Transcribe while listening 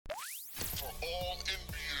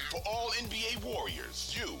For all NBA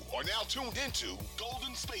warriors, you are now tuned into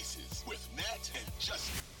Golden Spaces with Nat and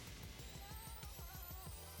Justin.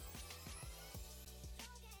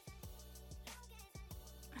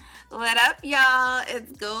 What up, y'all?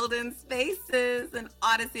 It's Golden Spaces, an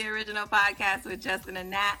Odyssey original podcast with Justin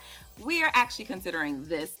and Nat. We are actually considering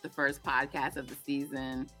this the first podcast of the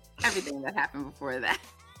season. Everything that happened before that,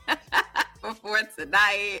 before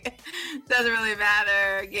tonight, doesn't really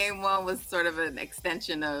matter. Game one was sort of an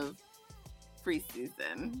extension of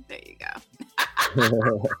preseason. There you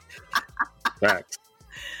go. Facts.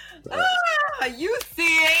 You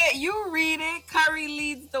see it, you read it. Curry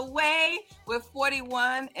leads the way with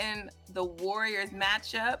 41 in the Warriors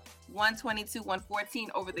matchup, 122-114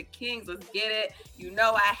 over the Kings. Let's get it. You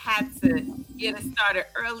know I had to get it started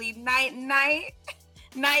early. Night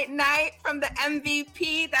from the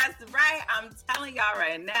MVP. That's right. I'm telling y'all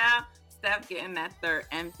right now, Steph getting that third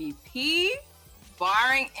MVP,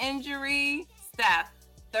 barring injury. Steph,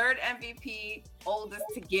 third MVP, oldest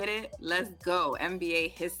to get it. Let's go.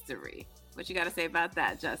 NBA history. What you got to say about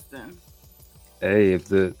that, Justin? Hey, if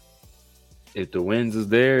the wins is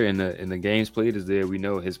there and the games played is there, we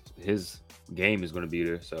know his game is going to be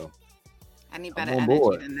there. So I need better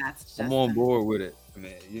energy than that, Justin. I'm on board with it. I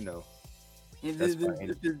mean, you know.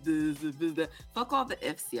 Fuck all the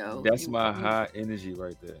ifs, yo. That's my high energy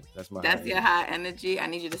right there. That's your high energy. I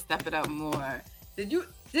need you to step it up more. Did you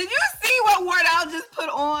see what Wardell just put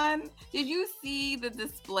on? Did you see the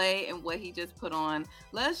display and what he just put on?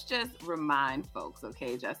 Let's just remind folks,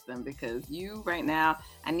 okay, Justin, because you right now,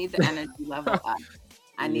 I need the energy level up.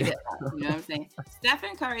 I need it up. You know what I'm saying?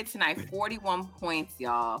 Stephen Curry tonight, 41 points,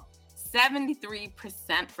 y'all.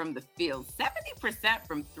 73% from the field, 70%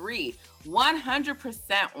 from three,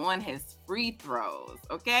 100% on his free throws.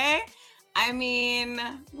 Okay. I mean,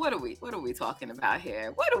 what are we talking about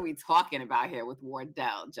here? What are we talking about here with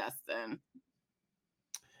Wardell, Justin?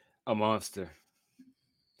 A monster.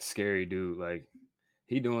 Scary dude. Like,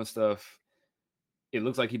 he doing stuff. It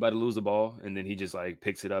looks like he about to lose the ball, and then he just like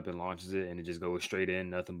picks it up and launches it, and it just goes straight in,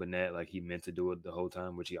 nothing but net. Like he meant to do it the whole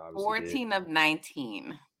time, which he obviously 14 did. of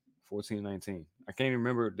 19. 14-19. I can't even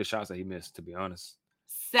remember the shots that he missed, to be honest.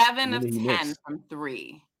 7 of 10 from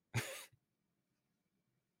three.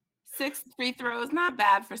 6 free throws, not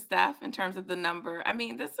bad for Steph in terms of the number. I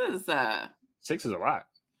mean, this is 6 is a lot.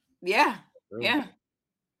 Yeah. Really.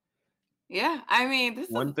 Yeah. I mean, this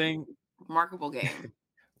is a remarkable game.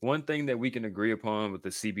 One thing that we can agree upon with the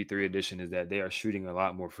CP3 edition is that they are shooting a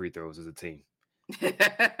lot more free throws as a team.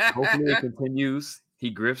 Hopefully it continues. He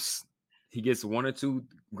grifts. He gets 1 or 2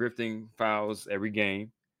 grifting fouls every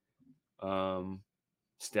game.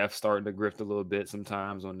 Steph starting to grift a little bit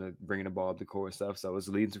sometimes on the bringing the ball up the court stuff. So it's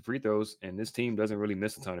leading to free throws, and this team doesn't really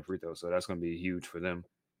miss a ton of free throws. So that's going to be huge for them.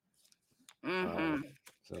 Mm-hmm.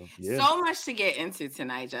 So much to get into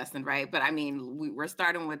tonight, Justin, right? But I mean, we're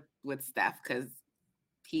starting with Steph because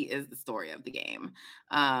he is the story of the game.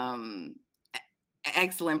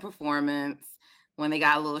 Excellent performance when they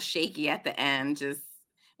got a little shaky at the end.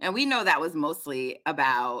 And we know that was mostly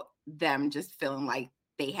about them just feeling like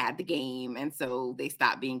they had the game, and so they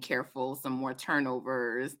stopped being careful. Some more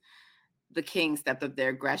turnovers. The Kings stepped up their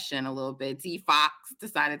aggression a little bit. D Fox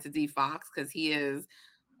decided to D-Fox because he is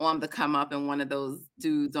on the come up and one of those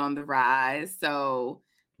dudes on the rise. So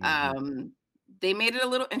they made it a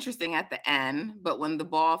little interesting at the end. But when the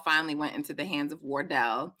ball finally went into the hands of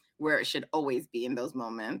Wardell, where it should always be in those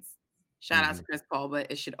moments, shout out to Chris Paul,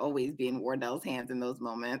 but it should always be in Wardell's hands in those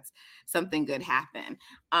moments. Something good happened.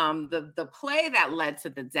 The play that led to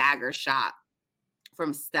the dagger shot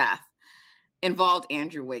from Steph involved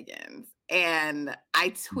Andrew Wiggins. And I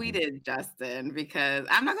tweeted Justin because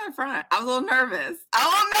I'm not going to front. I was a little nervous.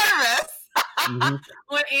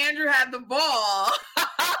 When Andrew had the ball.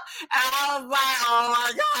 And I was like, oh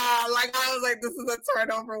my God. Like, I was like, this is a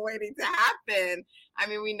turnover waiting to happen. I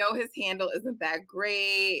mean, we know his handle isn't that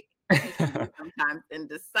great. He's sometimes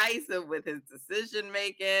indecisive with his decision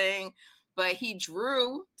making, but he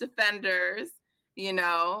drew defenders,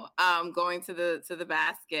 going to the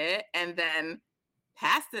basket, and then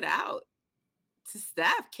passed it out to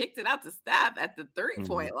Steph, kicked it out to Steph at the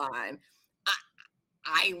 3-point line.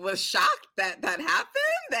 I was shocked that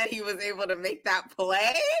happened, that he was able to make that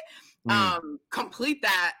play, complete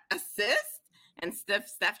that assist, and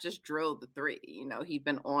Steph just drilled the 3. He'd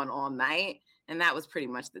been on all night. And that was pretty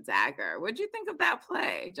much the dagger. What did you think of that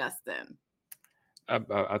play, Justin? I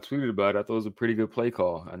tweeted about it. I thought it was a pretty good play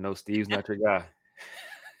call. I know Steve's not your guy.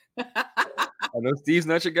 But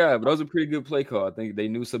that was a pretty good play call. I think they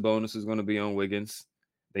knew Sabonis was going to be on Wiggins.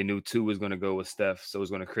 They knew 2 was going to go with Steph, so it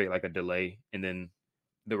was going to create like a delay. And then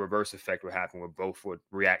the reverse effect would happen where both would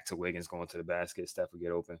react to Wiggins going to the basket. Steph would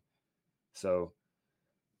get open. So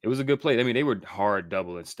it was a good play. I mean, they were hard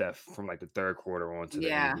doubling Steph from like the third quarter on to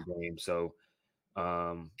the end of Yeah. the game. So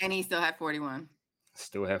And he still had 41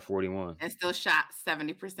 still have 41. and still shot I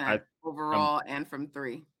 70% I'm overall and from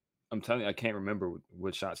three. I'm telling you, I can't remember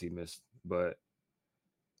what shots he missed, but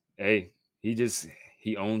hey, he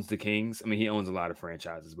owns the Kings. I mean, he owns a lot of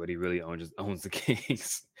franchises, but he really owns the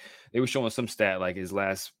Kings. They were showing some stat like his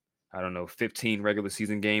last, I don't know, 15 regular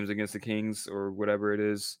season games against the Kings or whatever it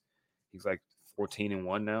is. He's like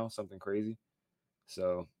 14-1 now, something crazy.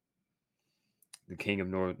 So the king of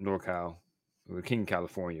NorCal, or the king of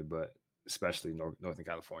California, but especially Northern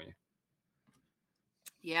California.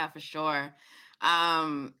 Yeah, for sure.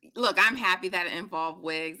 Look, I'm happy that it involved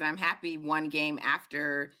Wiggs. I'm happy one game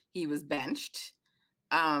after he was benched,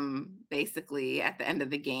 basically at the end of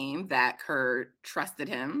the game, that Kerr trusted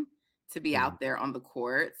him to be Mhm. out there on the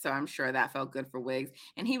court. So I'm sure that felt good for Wiggs.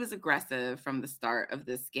 And he was aggressive from the start of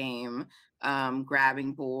this game,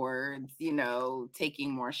 grabbing boards,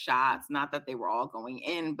 taking more shots. Not that they were all going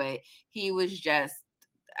in, but he was just,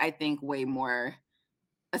 I think, way more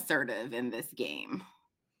assertive in this game.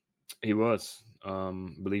 He was. I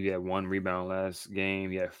believe he had 1 rebound last game.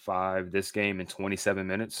 He had 5 this game in 27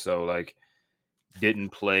 minutes. So like didn't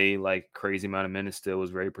play like crazy amount of minutes, still was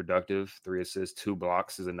very productive. 3 assists, 2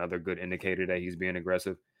 blocks is another good indicator that he's being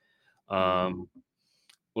aggressive. Mhm.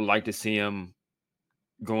 Would like to see him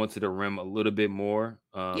going to the rim a little bit more.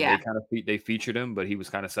 Yeah. They featured him, but he was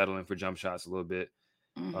kind of settling for jump shots a little bit.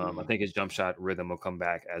 I Mhm. think his jump shot rhythm will come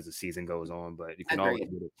back as the season goes on, but you can always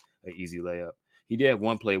Agreed. get an easy layup. He did have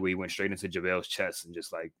one play where he went straight into JaVale's chest and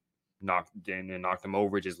just like knocked him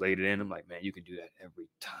over, just laid it in. I'm like, man, you can do that every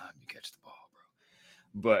time you catch the ball, bro.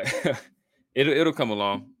 But it'll come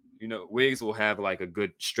along. Wiggs will have like a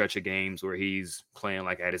good stretch of games where he's playing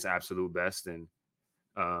like at his absolute best, and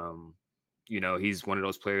he's one of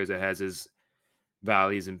those players that has his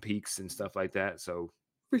valleys and peaks and stuff like that. So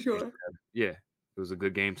For sure. yeah, it was a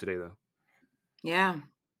good game today though. Yeah.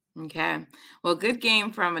 Okay. Well, good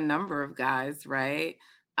game from a number of guys, right?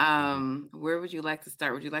 Mhm. Where would you like to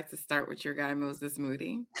start? Would you like to start with your guy Moses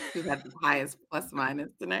Moody, who had the highest plus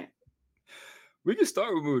minus tonight? We can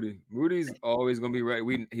start with Moody. Moody's always gonna be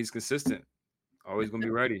ready. He's consistent, always gonna be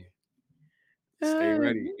ready. Stay Uh,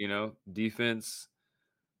 ready. Defense,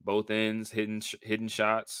 both ends, hidden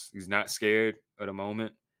shots. He's not scared at the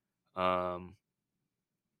moment. Um,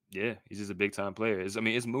 yeah, he's just a big time player. It's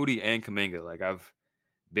Moody and Kuminga. Like I've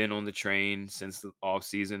been on the train since the off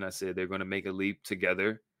season. I said they're gonna make a leap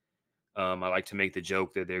together. I like to make the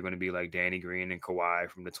joke that they're going to be like Danny Green and Kawhi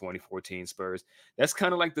from the 2014 Spurs. That's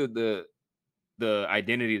kind of like the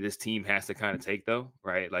identity this team has to kind of take, though,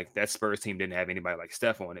 right? Like that Spurs team didn't have anybody like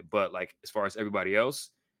Steph on it, but like as far as everybody else,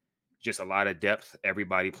 just a lot of depth.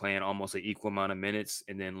 Everybody playing almost an equal amount of minutes,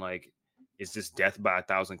 and then like it's just death by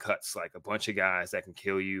 1,000 cuts. Like a bunch of guys that can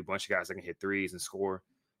kill you, a bunch of guys that can hit threes and score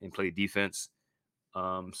and play defense.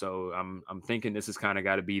 So I'm thinking this has kind of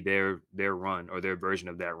got to be their run or their version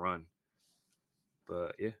of that run.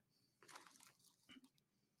 But yeah.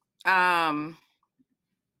 I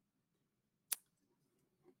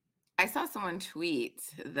saw someone tweet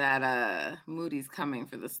that Moody's coming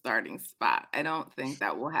for the starting spot. I don't think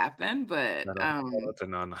that will happen, but Shout out to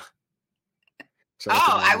Nana. Shout out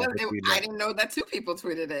to oh, Nana for tweeting I that. didn't know that 2 people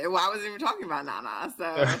tweeted it. Well, I wasn't even talking about Nana.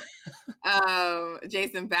 So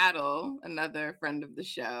Jason Battle, another friend of the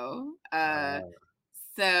show.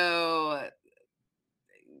 So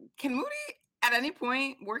can Moody at any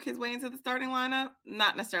point work his way into the starting lineup?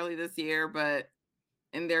 Not necessarily this year, but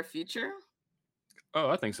in their future?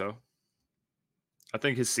 I think so. I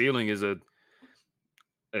think his ceiling is a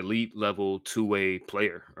elite level 2-way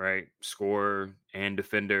player, right? Scorer and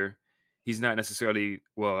defender. He's not necessarily,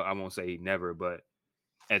 well, I won't say never, but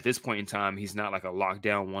at this point in time, he's not like a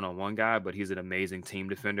lockdown one-on-one guy, but he's an amazing team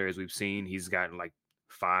defender. As we've seen, he's gotten like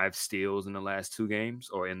 5 steals in the last 2 games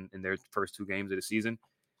or in their first 2 games of the season.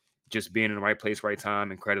 Just being in the right place, right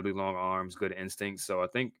time, incredibly long arms, good instincts. So I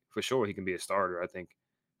think for sure he can be a starter. I think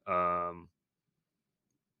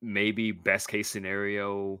maybe best case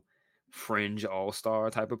scenario, fringe all-star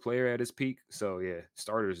type of player at his peak. So yeah,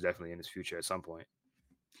 starter is definitely in his future at some point.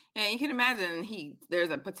 Yeah, you can imagine there's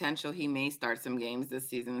a potential he may start some games this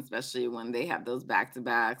season, especially when they have those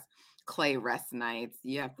back-to-backs, Clay rest nights.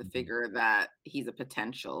 You have to figure that he's a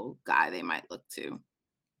potential guy they might look to,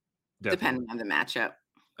 Definitely. depending on the matchup.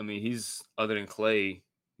 I mean, he's other than Clay,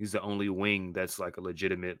 he's the only wing that's like a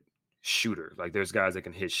legitimate shooter. Like there's guys that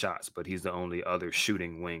can hit shots, but he's the only other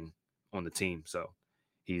shooting wing on the team. So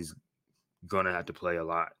he's gonna have to play a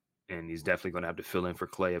lot. and he's definitely going to have to fill in for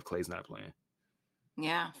Clay if Clay's not playing.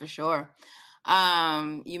 Yeah, for sure.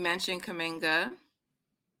 You mentioned Kuminga.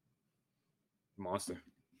 Monster.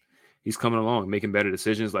 He's coming along, making better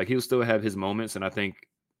decisions. Like, he'll still have his moments, and I think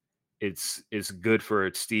it's good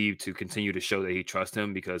for Steve to continue to show that he trusts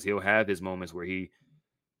him, because he'll have his moments where he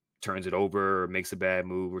turns it over or makes a bad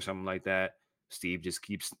move or something like that. Steve just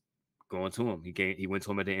keeps going to him. He went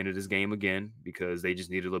to him at the end of this game again because they just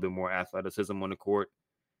needed a little bit more athleticism on the court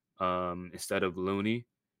instead of Looney.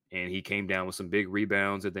 And he came down with some big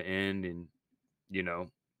rebounds at the end, and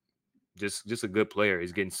just a good player.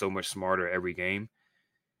 He's getting so much smarter every game.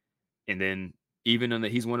 And then even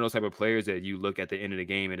he's one of those type of players that you look at the end of the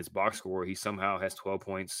game and his box score, he somehow has 12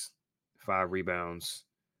 points, 5 rebounds.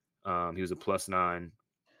 He was a +9,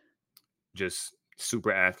 just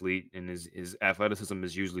super athlete, and his athleticism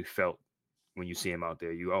is usually felt when you see him out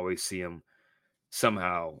there. You always see him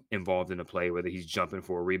somehow involved in a play, whether he's jumping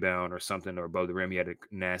for a rebound or something, or above the rim. He had a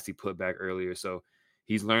nasty putback earlier. So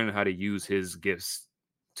he's learning how to use his gifts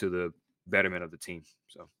to the betterment of the team.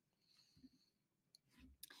 So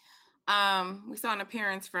we saw an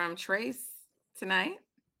appearance from Trace tonight.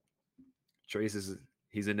 Trace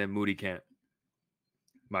he's in that Moody camp.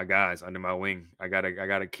 My guys under my wing. I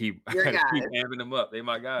gotta keep amping them up. They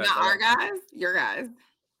my guys. Not our guys, your guys.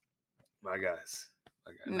 My guys.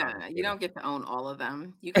 Nah, you don't get to own all of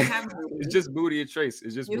them. You can have Moody. It's just Moody and Trace.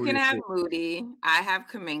 It's just you Moody can have Trace. Moody. I have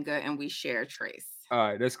Kuminga, and we share Trace. All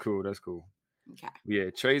right, that's cool. Okay. Yeah,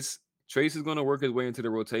 Trace is going to work his way into the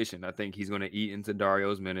rotation. I think he's going to eat into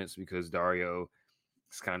Dario's minutes because Dario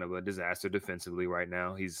is kind of a disaster defensively right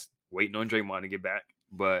now. He's waiting on Draymond to get back.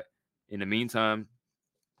 But in the meantime,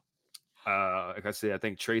 like I said, I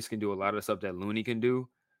think Trace can do a lot of the stuff that Looney can do,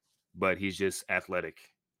 but he's just athletic.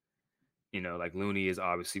 Like Looney is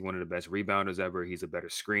obviously one of the best rebounders ever. He's a better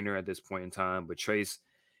screener at this point in time, but Trace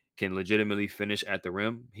can legitimately finish at the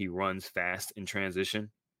rim. He runs fast in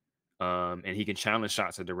transition. And he can challenge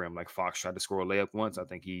shots at the rim. Like Fox tried to score a layup once. I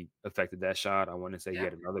think he affected that shot. I want to say he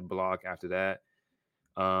had another block after that.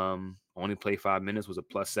 Only played 5 minutes, was a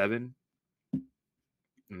 +7. I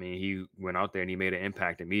mean, he went out there and he made an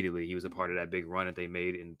impact immediately. He was a part of that big run that they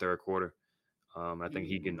made in the third quarter. I think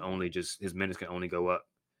he can his minutes can only go up.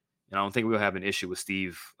 And I don't think we'll have an issue with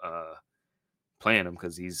Steve playing him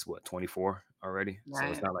because he's 24 already. Right.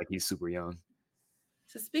 So it's not like he's super young.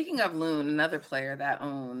 So speaking of Loon, another player that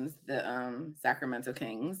owns the Sacramento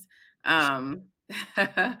Kings,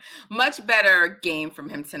 much better game from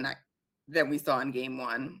him tonight than we saw in game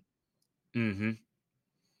 1. Mm-hmm.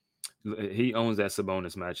 He owns that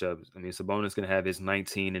Sabonis matchup. I mean, Sabonis can have his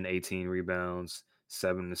 19 and 18 rebounds,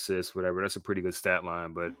 7 assists, whatever. That's a pretty good stat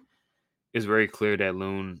line, but it's very clear that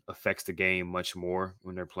Loon affects the game much more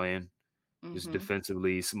when they're playing. Mm-hmm. Just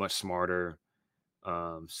defensively, much smarter.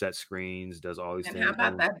 Set screens, does all these things. And how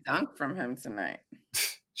about that dunk from him tonight?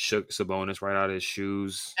 Shook Sabonis right out of his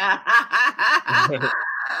shoes.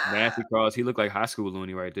 Nasty cross. He looked like high school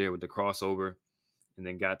Looney right there with the crossover, and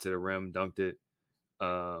then got to the rim, dunked it.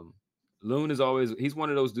 Loon he's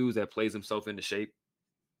one of those dudes that plays himself into shape.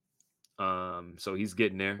 So he's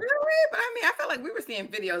getting there. Really? But I mean, I felt like we were seeing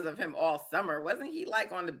videos of him all summer. Wasn't he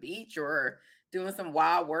like on the beach or doing some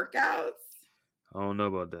wild workouts? I don't know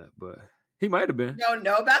about that, but he might have been. You don't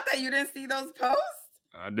know about that? You didn't see those posts?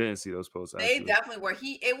 I didn't see those posts. They definitely were.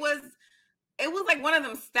 It was like one of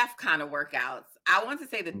them Steph kind of workouts. I want to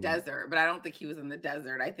say the desert, but I don't think he was in the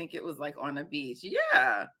desert. I think it was like on a beach.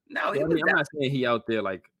 Yeah. No, I'm not saying he out there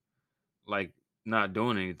like not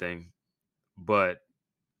doing anything, but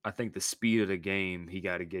I think the speed of the game, he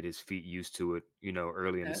got to get his feet used to it,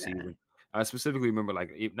 early in the season. I specifically remember,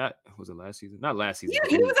 was it last season? Not last season. Yeah,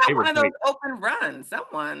 he was at one of those open runs.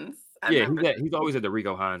 He's always at the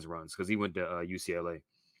Rico Hines runs because he went to UCLA.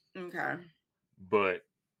 Okay. But,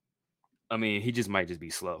 I mean, he might just be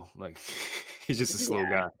slow. Like, he's just a slow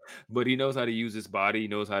guy. But he knows how to use his body. He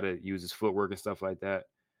knows how to use his footwork and stuff like that.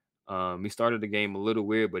 He started the game a little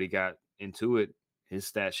weird, but he got into it. His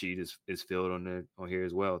stat sheet is filled on here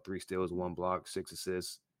as well. 3 steals, 1 block, 6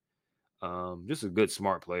 assists. Just a good,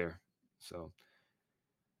 smart player. So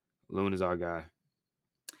Loon is our guy.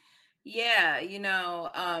 Yeah,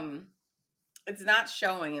 it's not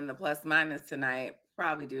showing in the plus minus tonight,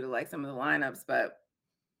 probably due to like some of the lineups, but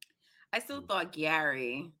I still thought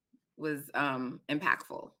Gary was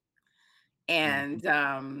impactful. And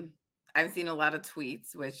I've seen a lot of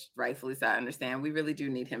tweets, which rightfully so I understand. We really do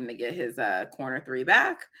need him to get his corner 3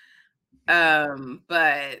 back.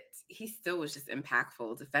 But he still was just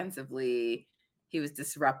impactful defensively. He was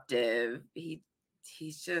disruptive.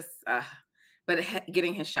 He's just, but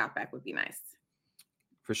getting his shot back would be nice.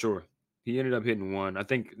 For sure. He ended up hitting one. I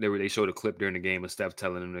think they showed a clip during the game of Steph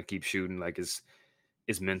telling him to keep shooting, like it's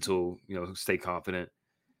mental, stay confident.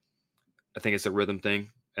 I think it's a rhythm thing.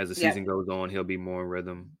 As the Yep. season goes on, he'll be more in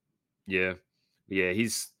rhythm. Yeah. Yeah,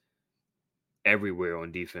 he's everywhere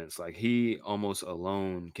on defense. Like he almost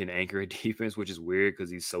alone can anchor a defense, which is weird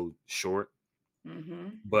because he's so short. Mm-hmm.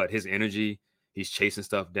 But his energy, he's chasing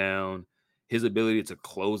stuff down, his ability to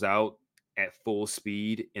close out at full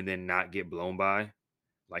speed and then not get blown by.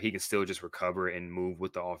 Like he can still just recover and move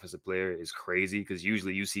with the offensive player is crazy because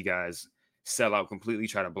usually you see guys sell out completely,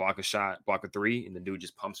 try to block a shot, block a three, and the dude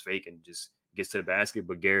just pumps fake and just gets to the basket.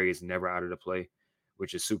 But Gary is never out of the play,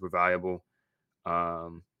 which is super valuable.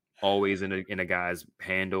 Always in a guy's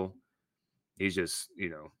handle. He's just,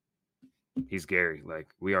 he's Gary. Like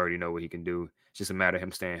we already know what he can do. It's just a matter of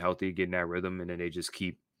him staying healthy, getting that rhythm, and then they just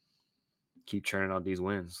keep churning out these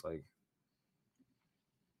wins. Like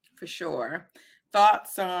For sure.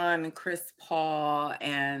 Thoughts on Chris Paul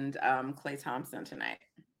and Klay Thompson tonight?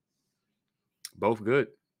 both good.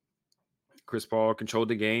 Chris Paul controlled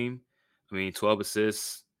the game. I mean, 12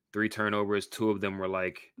 assists, 3 turnovers. 2 of them were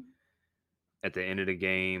like at the end of the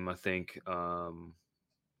game. I think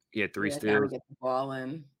he had 3 Yeah, trying to steals. get the ball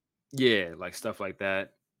in. Yeah, like stuff like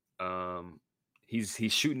that. He's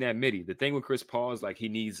shooting that midi. The thing with Chris Paul is like he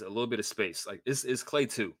needs a little bit of space. Like it's Klay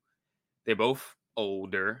too. They're both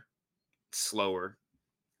older, slower,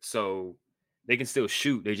 so they can still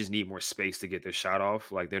shoot. They just need more space to get their shot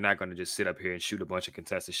off. Like they're not going to just sit up here and shoot a bunch of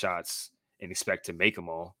contested shots and expect to make them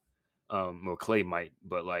all. Well, Klay might,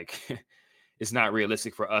 but like it's not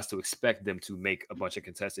realistic for us to expect them to make a bunch of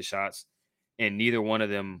contested shots. And neither one of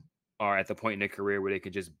them are at the point in their career where they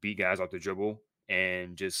can just beat guys off the dribble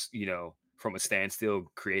and just, from a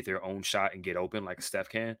standstill, create their own shot and get open like Steph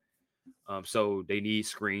can. So they need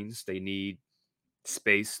screens, they need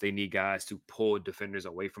space, they need guys to pull defenders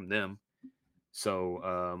away from them.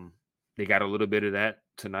 So they got a little bit of that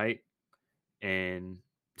tonight, and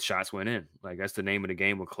shots went in. Like that's the name of the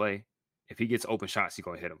game with Klay. If he gets open shots, he's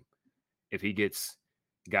gonna hit them. If he gets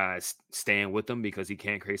guys staying with him because he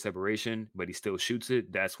can't create separation, but he still shoots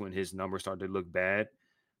it, that's when his numbers start to look bad.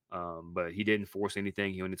 But he didn't force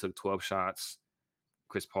anything. He only took 12 shots.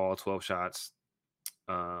 Chris Paul, 12 shots.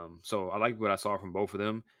 So I like what I saw from both of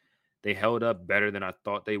them. They held up better than I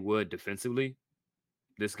thought they would defensively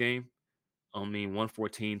this game. I mean,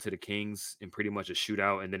 114 to the Kings in pretty much a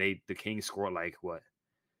shootout, and then the Kings scored like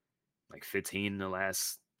 15 in the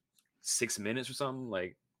last 6 minutes or something.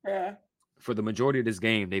 Like Yeah. for the majority of this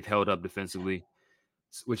game, they've held up defensively,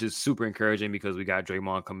 which is super encouraging because we got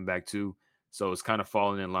Draymond coming back too. So it's kind of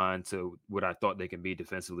falling in line to what I thought they can be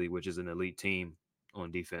defensively, which is an elite team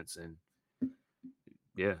on defense. And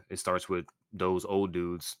yeah, it starts with those old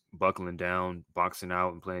dudes buckling down, boxing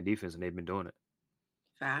out, and playing defense, and they've been doing it.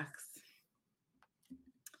 Facts.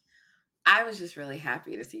 I was just really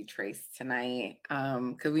happy to see Trace tonight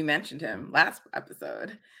because we mentioned him last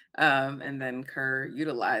episode, and then Kerr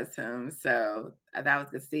utilized him. So that was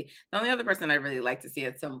good to see. The only other person I'd really like to see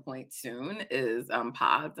at some point soon is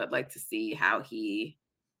Pods. I'd like to see how he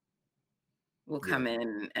will come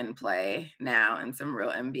in and play now in some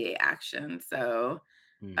real NBA action. So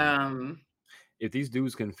if these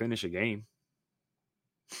dudes can finish a game,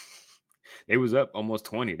 they was up almost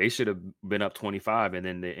 20. They should have been up 25, and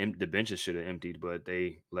then the benches should have emptied, but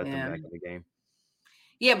they let them back in the game.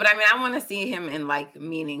 Yeah, but I mean, I want to see him in like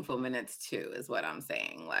meaningful minutes too, is what I'm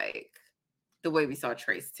saying. Like the way we saw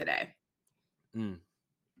Trace today.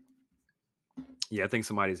 Yeah, I think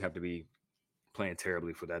somebody's have to be playing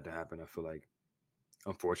terribly for that to happen. I feel like,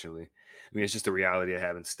 unfortunately, I mean, it's just the reality of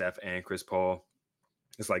having Steph and Chris Paul.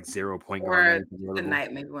 It's like 0 point guard. Or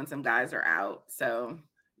tonight, maybe when some guys are out. So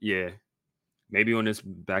yeah, maybe on this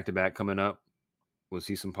back-to-back coming up, we'll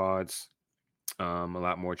see some pods. A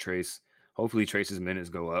lot more Trace. Hopefully, Trace's minutes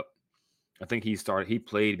go up. I think he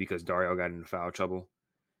played because Dario got into foul trouble,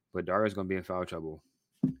 but Dario's gonna be in foul trouble.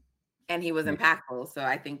 And he was impactful, so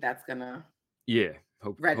I think that's gonna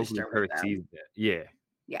register with them. Yeah.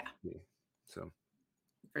 So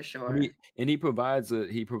for sure. And he provides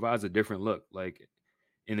a different look. Like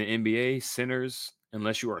in the NBA, centers,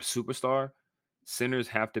 unless you are a superstar, centers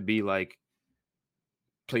have to be like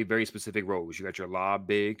play very specific roles. You got your lob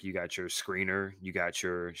big, you got your screener, you got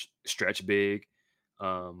your stretch big.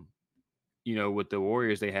 With the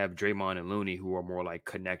Warriors, they have Draymond and Looney, who are more like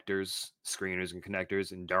connectors, screeners and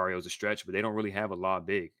connectors, and Dario's a stretch, but they don't really have a lob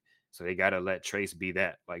big. So they got to let Trace be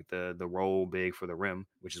that, like the role big for the rim,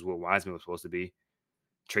 which is what Wiseman was supposed to be.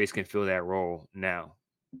 Trace can fill that role now.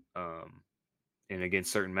 And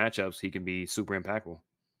against certain matchups, he can be super impactful.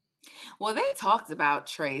 Well, they talked about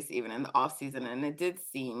Trace even in the offseason, and it did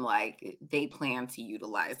seem like they plan to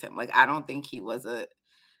utilize him. Like, I don't think he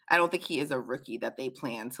is a rookie that they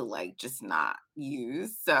plan to like just not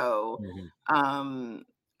use. So Mhm. um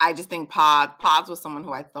I just think Pods was someone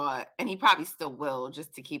who I thought, and he probably still will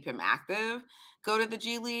just to keep him active, go to the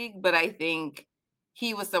G League. But I think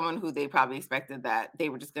he was someone who they probably expected that he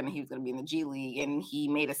was gonna be in the G League, and he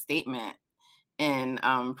made a statement in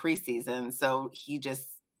preseason. So he just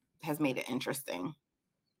has made it interesting.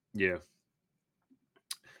 Yeah.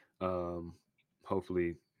 Um,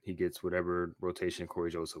 hopefully he gets whatever rotation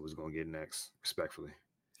Corey Joseph was going to get next, respectfully.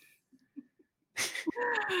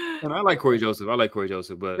 And I like Corey Joseph. I like Corey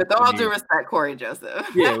Joseph, but With I all due mean, respect, Corey Joseph.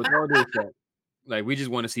 yeah, with all due respect, like we just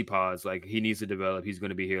want to see Pods. Like he needs to develop. He's going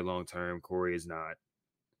to be here long term. Corey is not.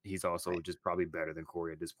 He's also Right, just probably better than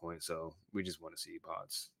Corey at this point. So we just want to see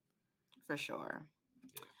Pods. for sure.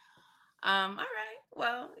 All right.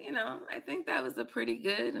 Well, I think that was a pretty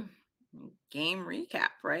good game recap,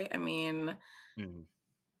 right? I mean, Mhm.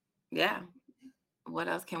 yeah. What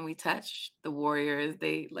else can we touch? The Warriors,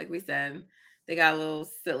 they, like we said, they got a little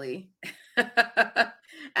silly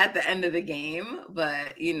at the end of the game,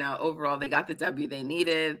 but overall they got the W they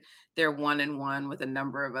needed. They're 1-1 with a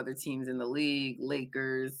number of other teams in the league,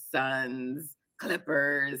 Lakers, Suns,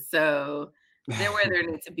 Clippers. So they're where they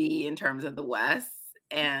need to be in terms of the West.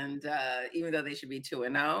 And even though they should be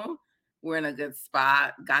 2-0, we're in a good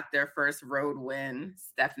spot. Got their first road win.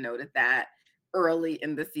 Steph noted that early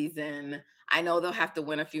in the season. I know they'll have to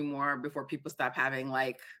win a few more before people stop having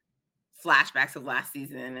like flashbacks of last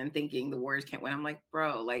season and thinking the Warriors can't win. I'm like,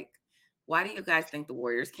 bro, like, why do you guys think the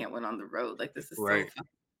Warriors can't win on the road? Like, this is so Right. fucking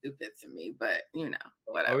stupid to me, but Oh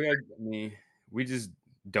whatever. yeah. I mean, we just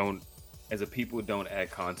don't, as a people, don't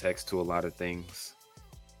add context to a lot of things.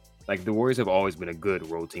 Like the Warriors have always been a good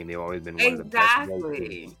road team. They've always been one of the best road teams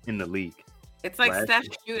Exactly. in the league. It's like Last Steph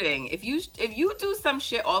shooting. If you do some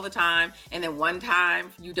shit all the time and then one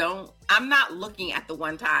time you don't, I'm not looking at the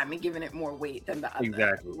one time and giving it more weight than the other.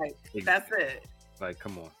 exactly. Like, Ex- that's it. Like,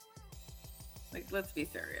 come on. Like, let's be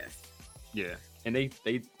serious. Yeah. And they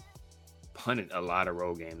punted a lot of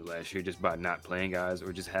road games last year just by not playing guys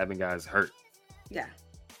or just having guys hurt. Yeah,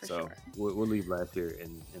 for So sure. we'll leave last year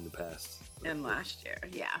in the past. And last year,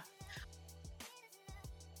 yeah.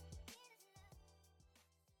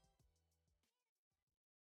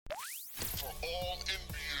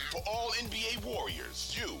 For all NBA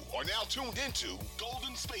Warriors, you are now tuned into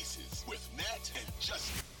Golden Spaces with Nat and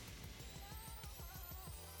Justin.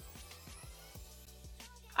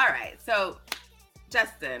 All right, so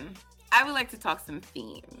Justin, I would like to talk some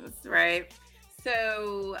themes, right?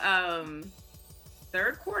 So,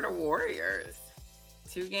 third quarter Warriors,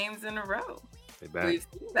 2 games in a row. They back. We've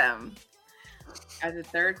seen them. Are the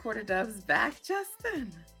third quarter Dubs back,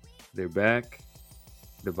 Justin? They're back.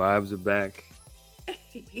 The vibes are back.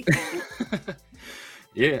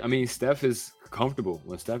 Yeah, I mean, Steph is comfortable.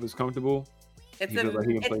 When Steph is comfortable, It's he feels like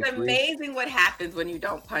he can play it's free. amazing what happens when you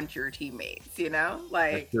don't punch your teammates, That's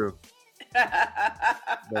like true. the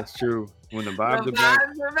That's true. When the vibes are back,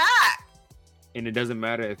 vibes are back. and it doesn't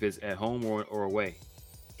matter if it's at home or away.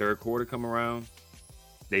 Third quarter come around,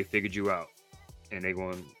 they figured you out, and they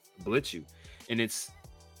going to blitz you. And it's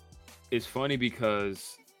funny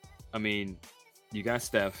because, I mean, you got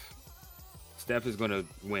Steph. Steph is going to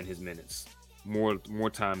win his minutes more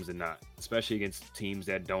times than not, especially against teams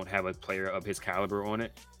that don't have a player of his caliber on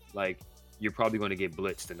it. Like, you're probably going to get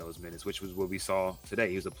blitzed in those minutes, which was what we saw today.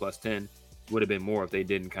 He was a +10. Would have been more if they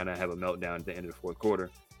didn't kind of have a meltdown at the end of the fourth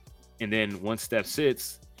quarter. And then once Steph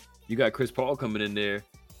sits, you got Chris Paul coming in there,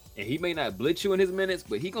 and he may not blitz you in his minutes,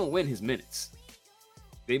 but he going to win his minutes.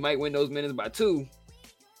 They might win those minutes by 2,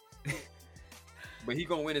 but he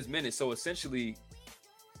going to win his minutes. So essentially,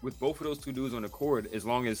 with both of those two dudes on the court, as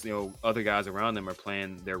long as other guys around them are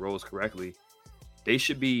playing their roles correctly, they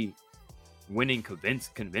should be winning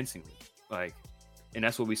convincingly. Like, and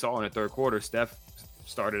that's what we saw in the third quarter. Steph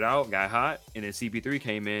started out, got hot, and then CP3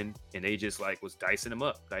 came in, and they just like was dicing him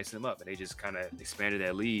up, and they just kind of expanded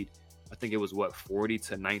that lead. I think it was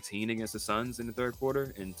 40-19 against the Suns in the third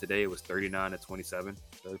quarter, and today it was 39-27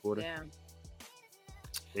 third quarter. Yeah.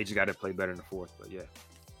 They just got to play better in the fourth, but yeah.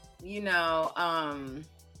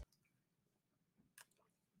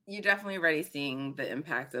 You're definitely already seeing the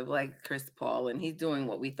impact of like Chris Paul, and he's doing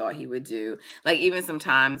what we thought he would do. Like, even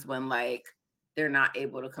sometimes when like they're not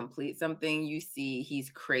able to complete something, you see he's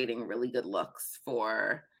creating really good looks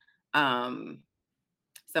for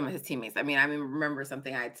some of his teammates. I mean, remember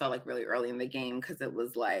something I saw like really early in the game, because it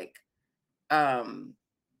was like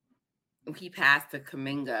he passed to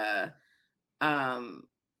Kuminga,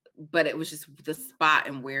 but it was just the spot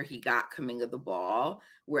and where he got Kaminga the ball,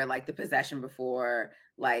 where like the possession before,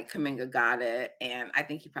 like Kaminga got it. And I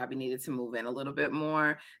think he probably needed to move in a little bit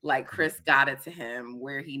more. Like Chris got it to him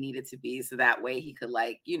where he needed to be. So that way he could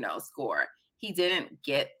like, score. He didn't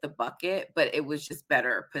get the bucket, but it was just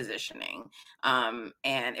better positioning. And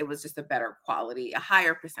it was just a better quality, a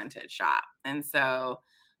higher percentage shot. And so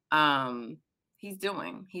he's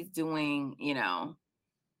doing,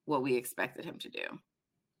 what we expected him to do.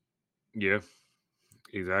 Yeah,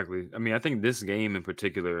 exactly. I mean, I think this game in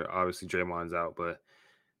particular, obviously Draymond's out, but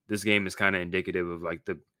this game is kind of indicative of like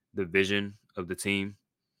the vision of the team.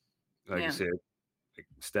 Like you Yeah. said, like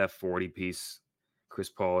Steph 40 piece, Chris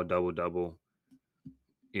Paul double double,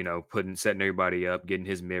 setting everybody up, getting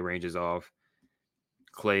his mid ranges off.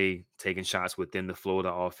 Clay taking shots within the flow of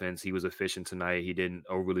the offense. He was efficient tonight. He didn't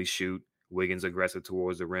overly shoot. Wiggins aggressive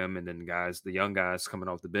towards the rim, and then the young guys coming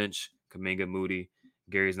off the bench, Kaminga, Moody.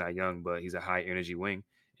 Gary's not young, but he's a high energy wing,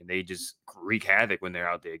 and they just wreak havoc when they're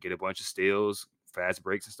out there. Get a bunch of steals, fast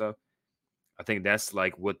breaks, and stuff. I think that's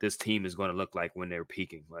like what this team is going to look like when they're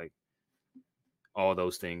peaking, like all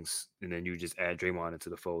those things, and then you just add Draymond into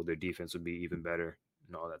the fold. Their defense would be even better,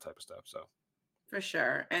 and all that type of stuff. So. For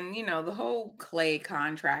sure. And, the whole Clay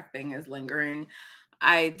contract thing is lingering.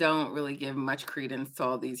 I don't really give much credence to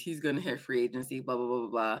all these. He's going to hit free agency, blah, blah, blah, blah,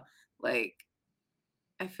 blah. Like,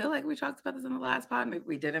 I feel like we talked about this in the last pod. Maybe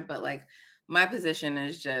we didn't. But, like, my position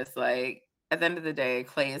is just, like, at the end of the day,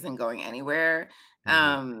 Clay isn't going anywhere.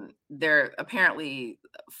 They're apparently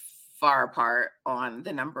far apart on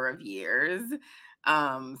the number of years.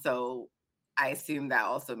 So I assume that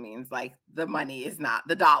also means like the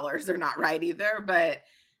dollars are not right either. But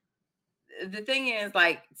the thing is,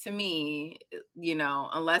 like, to me,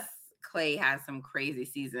 unless Clay has some crazy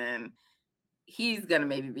season, he's gonna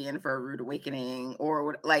maybe be in for a rude awakening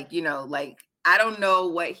or like, I don't know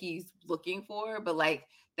what he's looking for, but like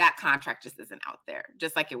that contract just isn't out there,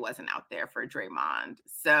 just like it wasn't out there for Draymond.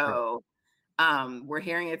 So we're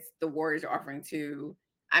hearing it's the Warriors are offering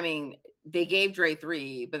they gave Dre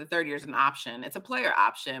 3, but the third year is an option. It's a player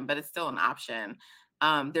option, but it's still an option.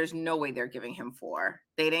 There's no way they're giving him 4.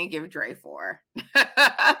 They didn't give Dre 4.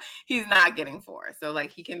 He's not getting 4. So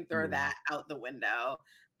like he can throw that out the window.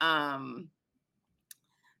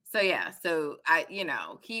 So yeah, so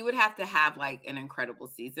he would have to have like an incredible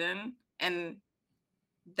season, and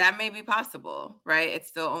that may be possible, right? It's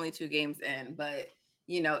still only 2 games in, but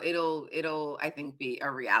it'll I think be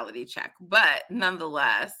a reality check. But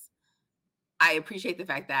nonetheless, I appreciate the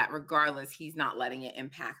fact that regardless, he's not letting it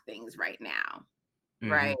impact things right now,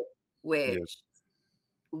 right? Which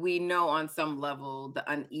we know on some level the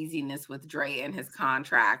uneasiness with Dre and his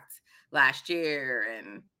contract last year,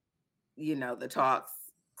 and the talks.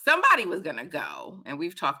 Somebody was gonna go, and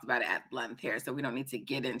we've talked about it at length here, so we don't need to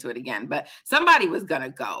get into it again. But somebody was gonna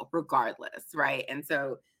go regardless, right? And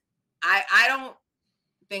so I don't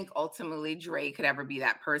think ultimately Dre could ever be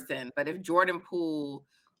that person. But if Jordan Poole,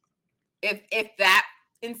 if that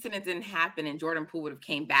incident didn't happen and Jordan Poole would have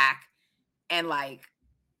came back and like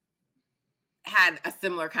had a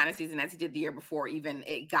similar kind of season as he did the year before, even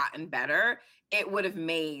it gotten better, it would have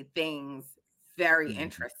made things very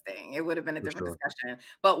interesting. It would have been a different discussion.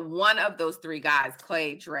 But one of those 3 guys,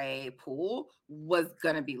 Clay, Dre, Poole, was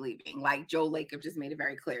going to be leaving. Like Joe Lacob just made it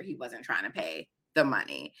very clear he wasn't trying to pay the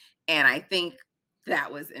money. And I think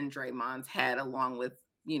that was in Draymond's head, along with,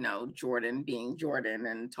 Jordan being Jordan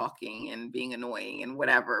and talking and being annoying and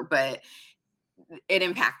whatever. But it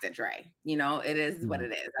impacted Dre. It is what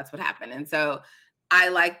it is. That's what happened. And so I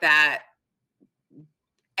like that.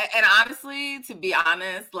 And honestly, to be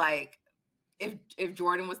honest, like if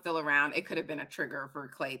Jordan was still around, it could have been a trigger for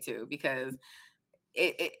Clay too, because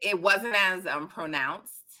it wasn't as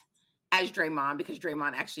pronounced as Draymond, because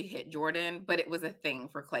Draymond actually hit Jordan, but it was a thing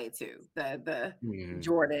for Clay too, the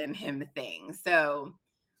Jordan him thing. So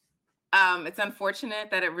it's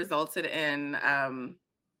unfortunate that it resulted in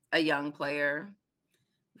a young player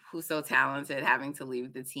who's so talented having to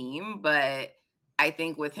leave the team, but I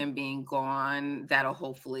think with him being gone, that'll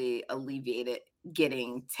hopefully alleviate it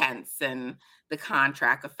getting tense and the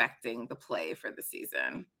contract affecting the play for the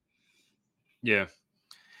season. Yeah.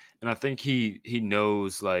 And I think he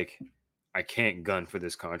knows, like, I can't gun for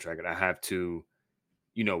this contract, and I have to,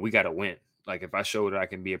 we got to win. Like, if I show that I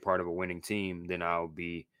can be a part of a winning team, then I'll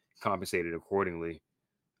be compensated accordingly.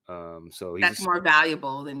 So that's more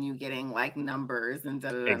valuable than you getting like numbers and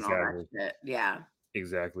all that shit. Yeah,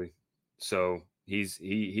 exactly. So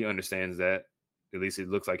he understands that. At least it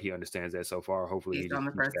looks like he understands that so far. Hopefully, he's on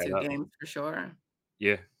the first 2 games for sure.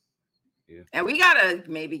 Yeah, Yeah. And we gotta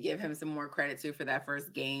maybe give him some more credit too for that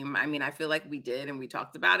first game. I mean, I feel like we did and we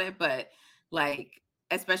talked about it, but like,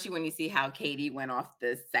 especially when you see how KD went off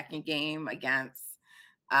the second game against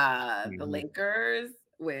the Mhm. Lakers,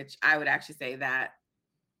 which I would actually say that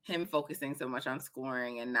him focusing so much on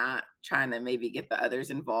scoring and not trying to maybe get the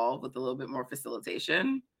others involved with a little bit more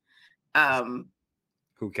facilitation. Um,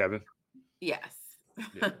 Who, Kevin? yes.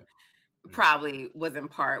 Yeah. Mhm. Probably was in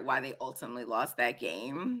part why they ultimately lost that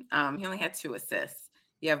game. He only had 2 assists.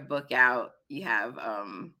 You have Book out, you have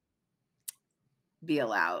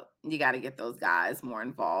Beal out. You got to get those guys more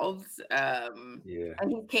involved. Yeah.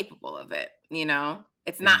 And he's capable of it, you know?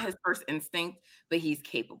 It's not And his first instinct, but he's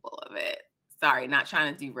capable of it. Sorry, not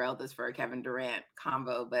trying to derail this for a Kevin Durant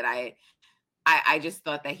combo, but I just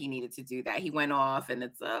thought that he needed to do that. He went off and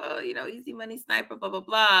it's easy money sniper, blah, blah,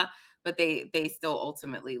 blah. But they still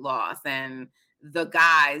ultimately lost. And the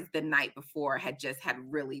guys the night before had just had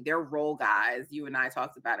really their role guys. You and I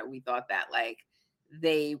talked about it. We thought that like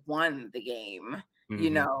they won the game,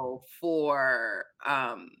 mhm. for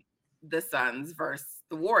the Suns versus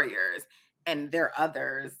the Warriors. And their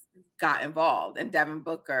others got involved. And Devin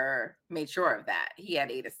Booker made sure of that. He had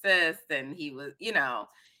 8 assists and he was,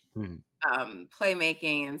 Mhm.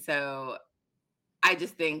 playmaking. And so I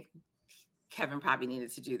just think Kevin probably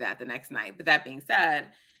needed to do that the next night. But that being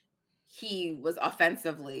said, he was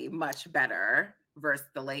offensively much better versus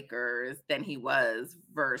the Lakers than he was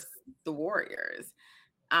versus the Warriors.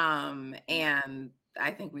 And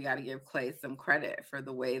I think we got to give Clay some credit for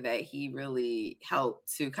the way that he really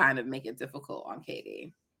helped to kind of make it difficult on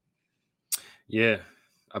KD. Yeah.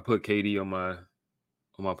 I put KD on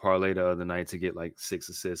my parlay the other night to get like 6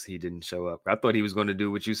 assists. He didn't show up. I thought he was going to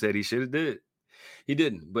do what you said he should have did. He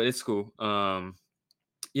didn't, but it's cool.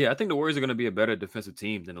 Yeah, I think the Warriors are going to be a better defensive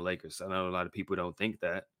team than the Lakers. I know a lot of people don't think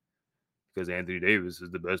that because Anthony Davis is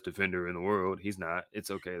the best defender in the world. He's not. It's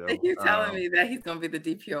okay though. You're telling me that he's going to be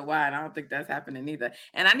the DPOY, and I don't think that's happening either.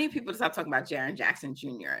 And I need people to stop talking about Jaren Jackson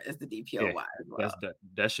Jr. as the Yeah, DPOY as well.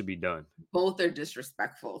 that should be done. Both are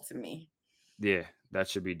disrespectful to me. Yeah, that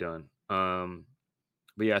should be done.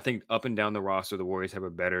 But yeah, I think up and down the roster, the Warriors have a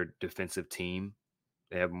better defensive team.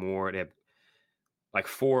 They have like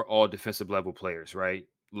 4 all defensive level players, right?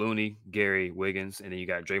 Looney, Gary, Wiggins, and then you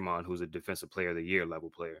got Draymond, who's a defensive player of the year level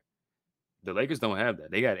player. The Lakers don't have that.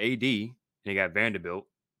 They got AD and they got Vanderbilt.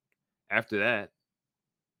 After that,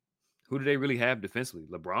 who do they really have defensively?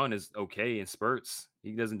 LeBron is okay in spurts.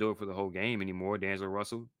 He doesn't do it for the whole game anymore. D'Angelo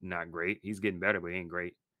Russell, not great. He's getting better, but he ain't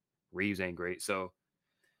great. Reeves ain't great. So,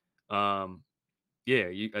 um, yeah,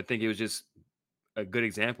 I think it was just a good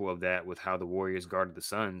example of that with how the Warriors guarded the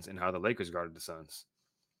Suns and how the Lakers guarded the Suns.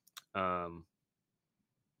 Um,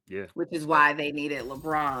 yeah. Which is So, why they needed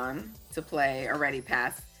LeBron to play already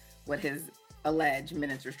past what his alleged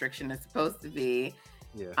minutes restriction is supposed to be.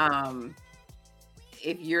 yeah.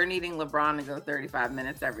 If you're needing LeBron to go 35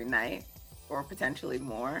 minutes every night or potentially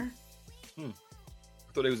more. I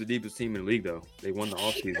thought they was the deepest team in the league, though. They won the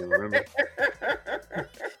offseason, remember?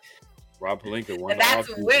 Rob Pelinka won And the that's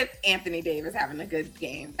offseason. with Anthony Davis having a good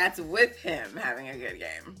game. That's with him having a good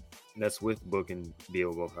game. That's with Book and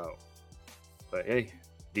Beal both out. But hey,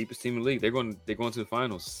 deepest team in the league. They're going to the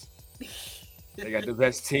finals. They got the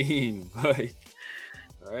best team. Like,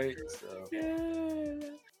 all right. So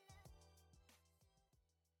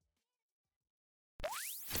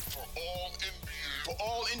For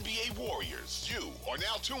all NBA Warriors, you are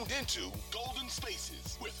now tuned into Golden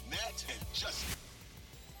Spaces with Nat and Justin.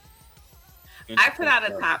 I put out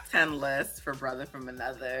a top 10 list for Brother from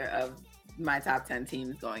Another of my top 10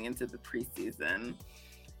 teams going into the preseason.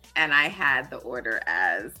 And I had the order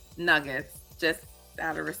as Nuggets, just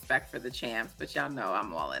out of respect for the champs. But y'all know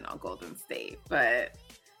I'm all in on Golden State. But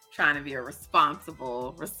trying to be a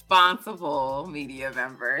responsible media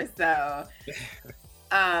member. So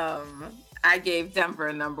I gave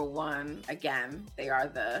Denver number 1. Again, they are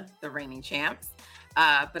the reigning champs.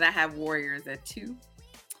 But I have Warriors at 2.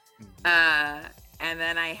 And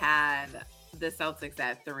then I had the Celtics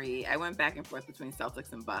at 3. I went back and forth between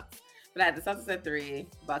Celtics and Bucks. But I had the Celtics at 3,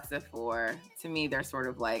 Bucks at 4. To me, they're sort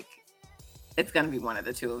of like, it's going to be one of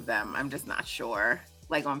the two of them. I'm just not sure.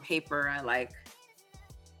 Like on paper, I like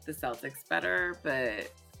the Celtics better,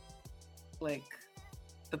 but like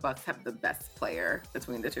the Bucks have the best player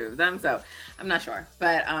between the two of them. So I'm not sure.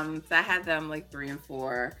 But so I had them like 3 and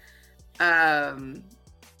 4.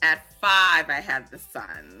 At 5, I had the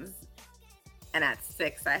Suns. And at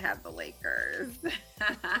 6, I had the Lakers.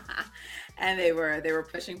 And they were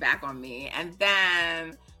pushing back on me. And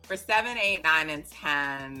then for 7, 8, 9, and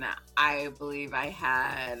 10, I believe I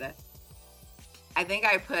think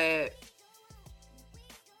I put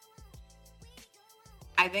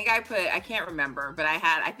I think I can't remember, but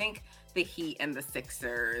I think the Heat and the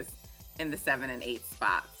Sixers in the 7 and 8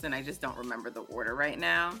 spots, and I just don't remember the order right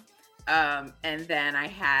now. And then I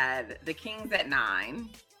had the Kings at 9,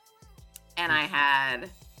 and I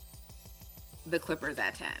had the Clippers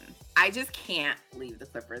at 10. I just can't leave the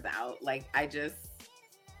Clippers out. Like,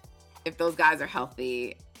 if those guys are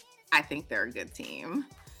healthy, I think they're a good team.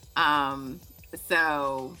 But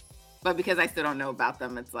because I still don't know about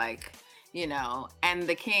them, it's like, and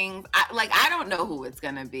the Kings, I don't know who it's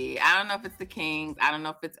going to be. I don't know if it's the Kings. I don't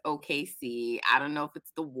know if it's OKC. I don't know if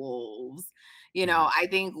it's the Wolves. I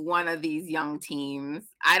think one of these young teams,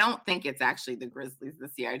 I don't think it's actually the Grizzlies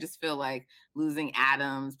this year. I just feel like losing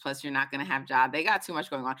Adams, plus you're not going to have Ja. They got too much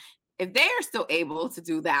going on. If they are still able to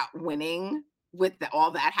do that, winning with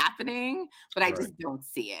all that happening, but I just don't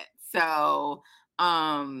see it. So,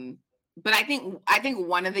 but I think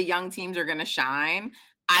one of the young teams are going to shine.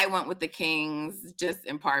 I went with the Kings just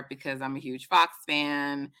in part because I'm a huge Fox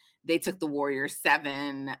fan. They took the Warriors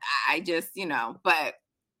 7. I just, but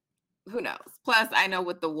who knows? Plus, I know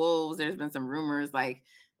with the Wolves, there's been some rumors like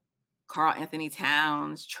Karl Anthony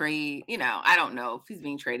Towns trade. I don't know if he's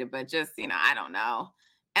being traded, but just, I don't know.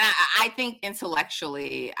 And I think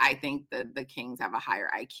intellectually, I think the Kings have a higher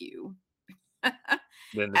IQ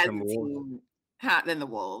Than as a team than the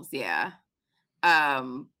Wolves. Yeah.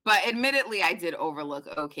 But admittedly, I did overlook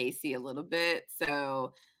OKC a little bit.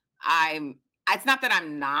 So it's not that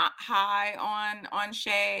I'm not high on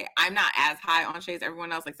Shea. I'm not as high on Shea as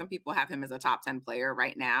everyone else. Like, some people have him as a top 10 player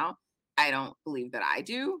right now. I don't believe that I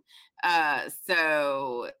do.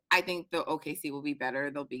 So I think the OKC will be better.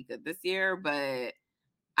 They'll be good this year, but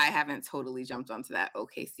I haven't totally jumped onto that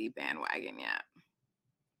OKC bandwagon yet.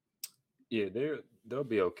 Yeah, they'll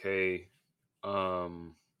be okay. I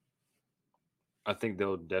think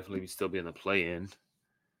they'll definitely still be in the play-in.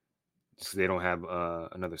 Just they don't have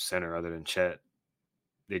another center other than Chet.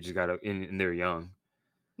 They just got and they're young.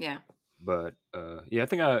 Yeah. But yeah, I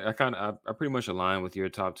think I pretty much align with your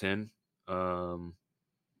top 10.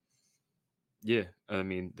 Yeah, I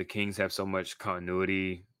mean, the Kings have so much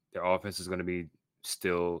continuity. Their offense is going to be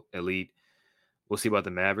still elite. We'll see about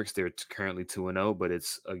the Mavericks. They're currently 2-0, but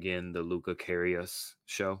it's again the Luka carry us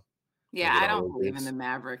show. Yeah, I don't believe in the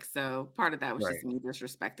Mavericks, so part of that was just me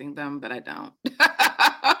disrespecting them, but I don't.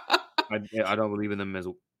 I don't believe in them as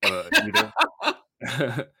either.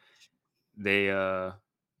 They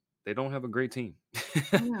don't have a great team.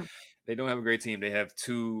 Yeah. They don't have a great team. They have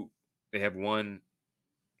one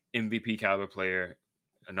MVP caliber player,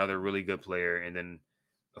 another really good player, and then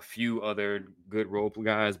a few other good role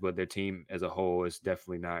guys, but their team as a whole is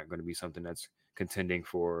definitely not going to be something that's contending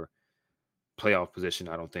for playoff position.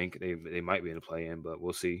 I don't think they might be in the play-in, but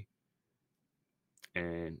we'll see.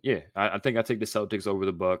 And yeah, I think I take the Celtics over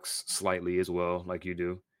the Bucks slightly as well, like you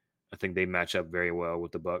do. I think they match up very well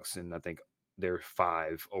with the Bucks, and I think their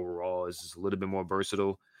 5 overall is just a little bit more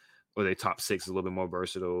versatile, or their top 6 is a little bit more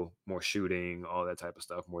versatile, more shooting, all that type of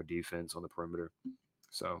stuff, more defense on the perimeter.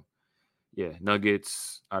 So yeah,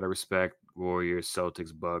 Nuggets out of respect, Warriors,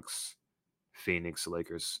 Celtics, Bucks, Phoenix,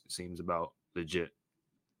 Lakers seems about legit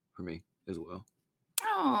for me as well.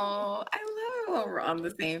 Oh, I love we're on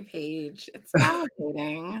the same page. It's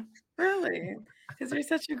validating, really, because you're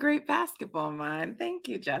such a great basketball mind. Thank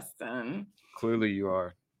you, Justin. Clearly, you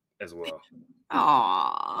are as well.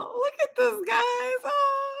 Oh, look at this, guys.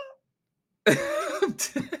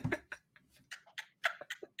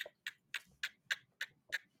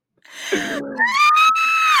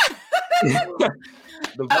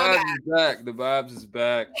 The vibes is back. The vibes is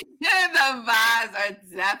back. The vibes are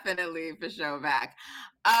definitely for sure back.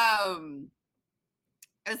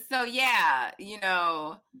 So yeah,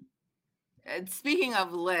 speaking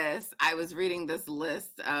of lists, I was reading this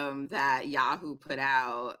list that Yahoo put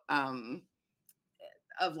out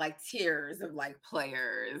of like tiers of like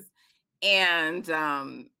players, and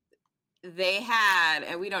they had,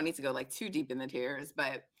 and we don't need to go like too deep in the tiers,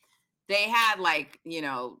 but they had like,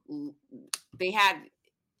 they had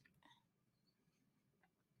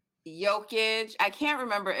Jokic. I can't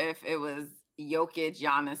remember if it was Jokic,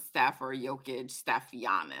 Giannis, Steph, or Jokic, Steph,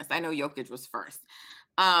 Giannis. I know Jokic was first.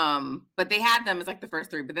 But they had them as like the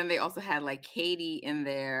first 3, but then they also had like Katie in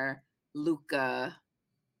there, Luka,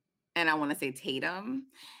 and I want to say Tatum.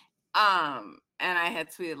 And I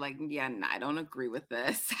had tweeted like, yeah, no, I don't agree with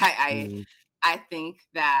this. I think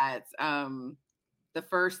that the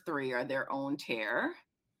first 3 are their own tier,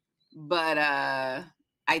 but I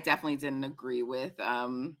definitely didn't agree with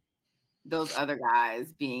those other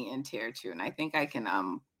guys being in tier 2. And I think I can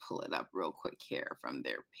pull it up real quick here from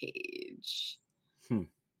their page.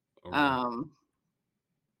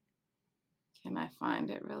 Can I find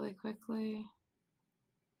it really quickly?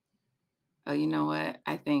 Oh, you know what?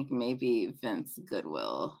 I think maybe Vince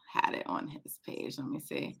Goodwill had it on his page. Let me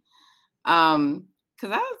see. Because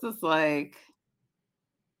I was just like,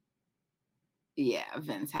 yeah,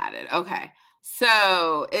 Vince had it. Okay.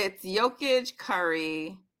 So it's Jokic,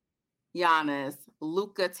 Curry, Giannis,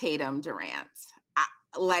 Luka, Tatum, Durant.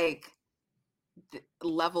 Like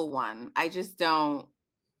level one. I just don't.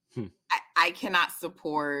 Hmm. I cannot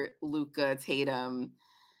support Luka, Tatum.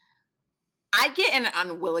 I get an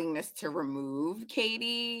unwillingness to remove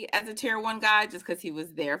KD as a tier one guy just because he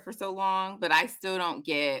was there for so long, but I still don't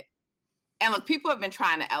get. And look, people have been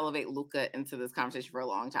trying to elevate Luka into this conversation for a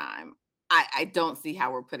long time. I don't see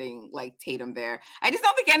how we're putting like Tatum there. I just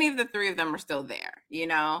don't think any of the three of them are still there, you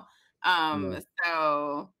know? No.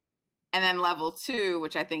 So, and then level two,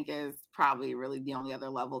 which I think is probably really the only other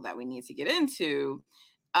level that we need to get into,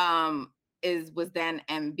 was then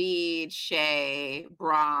Embiid, Shea,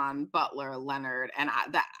 Braun, Butler, Leonard, and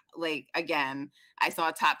that like again, I saw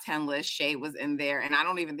a top 10 list. Shea was in there, and I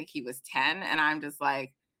don't even think he was 10. And I'm just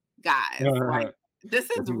like, guys, like this I is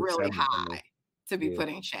think he was really 7 somewhere. high to be Yeah.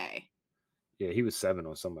 putting Shea. Yeah, he was 7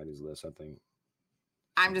 on somebody's list, I think.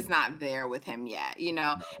 I'm just not there with him yet, you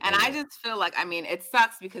know? No, And not I yet. just feel like, I mean, it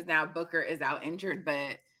sucks because now Booker is out injured,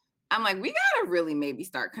 but I'm like, we gotta really maybe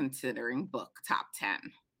start considering Book top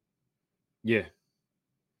 10. Yeah.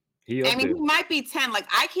 He I up mean, there. he might be 10. Like,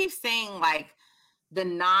 I keep saying, like, the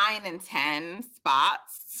 9 and 10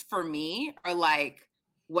 spots for me are like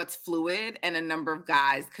what's fluid, and a number of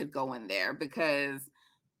guys could go in there because,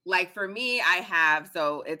 like, for me, I have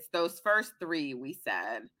so it's those first three we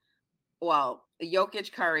said. Well,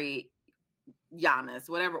 Jokic, Curry, Giannis,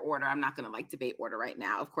 whatever order. I'm not going to like debate order right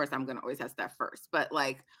now. Of course, I'm going to always have Steph first, but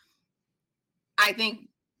like, I think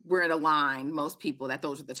we're in a line, most people, that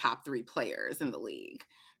those are the top three players in the league,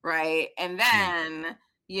 right? And then,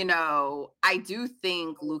 you know, I do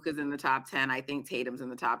think Luka's in the top 10. I think Tatum's in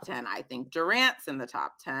the top 10. I think Durant's in the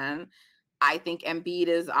top 10. I think Embiid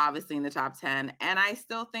is obviously in the top 10. And I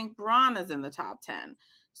still think Braun is in the top 10.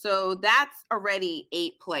 So that's already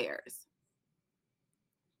 8 players,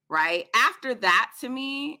 right? After that, to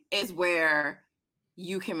me, is where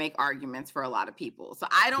you can make arguments for a lot of people. So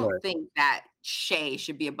I don't Right. think that Shea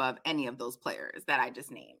should be above any of those players that I just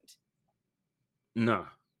named. Nah.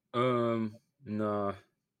 Nah.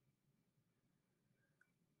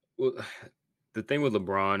 Well, the thing with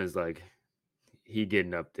LeBron is like he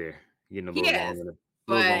getting up there, getting a little long Yes, in the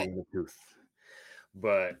little long but in the tooth.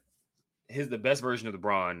 But the best version of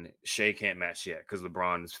LeBron, Shea can't match yet because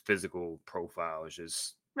LeBron's physical profile is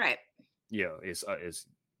just right. it's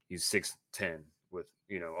he's 6'10" with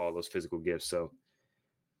all those physical gifts. So,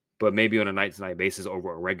 but maybe on a night to night basis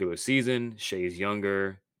over a regular season, Shea's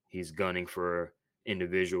younger. He's gunning for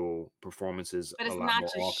individual performances But a it's lot not more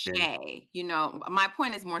just often. Shea. You know, my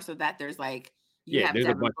point is more so that there's like you Yeah, have there's a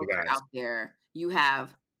Devin bunch of Booker guys. out there. You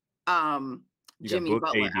have um You got Jimmy Book,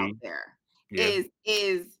 Butler out AD. there. Yeah,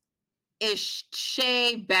 Is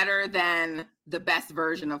Shea better than the best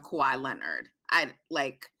version of Kawhi Leonard? I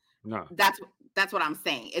like no, that's what I'm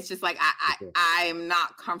saying. It's just like for sure. I'm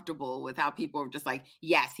not comfortable with how people are just like,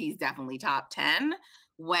 yes, he's definitely top 10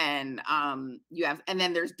 when you have, and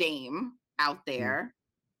then there's Dame out there.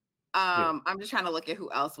 Yeah, I'm just trying to look at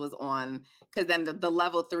who else was on, because then the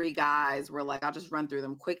level 3 guys were like, I'll just run through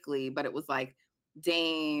them quickly, but it was like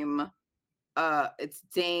Dame, it's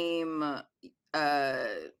Dame, AD,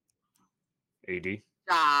 Dame,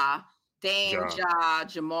 Ja.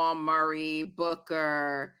 Jamal Murray,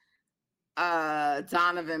 Booker,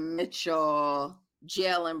 Donovan Mitchell,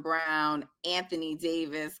 Jaylen Brown, Anthony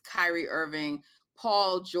Davis, Kyrie Irving,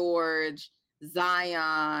 Paul George,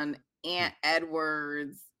 Zion, Ant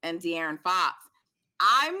Edwards, and De'Aaron Fox.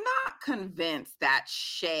 I'm not convinced that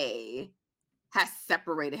Shea has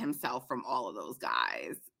separated himself from all of those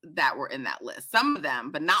guys that were in that list. Some of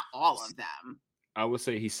them, but not all of them. I would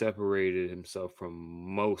say he separated himself from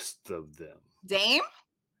most of them. Dame?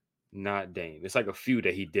 Not Dame. It's like a few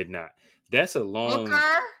that he did not. That's a long.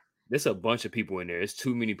 Booker? There's a bunch of people in there. There's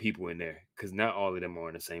too many people in there because not all of them are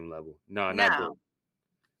on the same level. No, not Dame. No.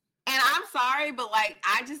 And I'm sorry, but like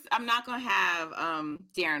I'm not gonna have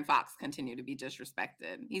De'Aaron Fox continue to be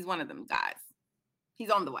disrespected. He's one of them guys. He's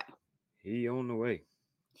on the way. He on the way.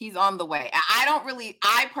 He's on the way.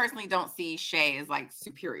 I personally don't see Shea as like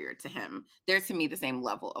superior to him. They're to me the same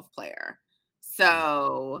level of player.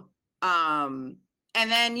 So, and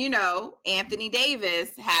then, Anthony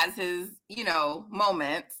Davis has his,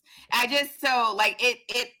 moments.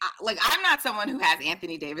 Like I'm not someone who has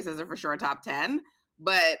Anthony Davis as a for sure top 10,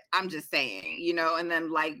 but I'm just saying, and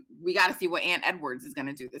then like we got to see what Ant Edwards is going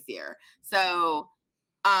to do this year. So,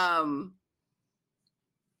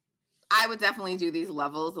 I would definitely do these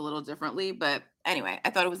levels a little differently, but anyway, I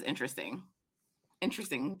thought it was interesting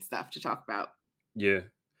stuff to talk about. Yeah.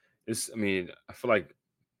 I feel like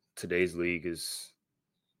today's league it's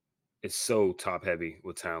so top heavy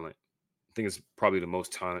with talent. I think it's probably the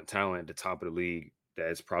most talent at the top of the league that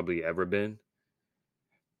it's probably ever been.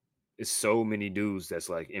 It's so many dudes that's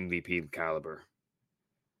like MVP caliber.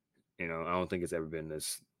 I don't think it's ever been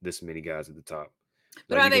this many guys at the top.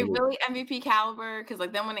 But Like are you they can look, really MVP caliber? Because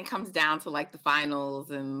like then when it comes down to like the finals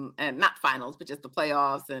and not finals, but just the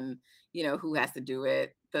playoffs and who has to do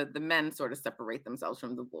it, the men sort of separate themselves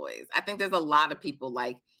from the boys. I think there's a lot of people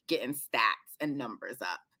like getting stats and numbers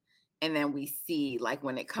up, and then we see like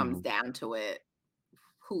when it comes Mhm. down to it,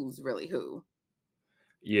 who's really who.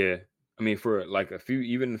 Yeah. I mean, for like a few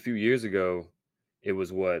years ago, it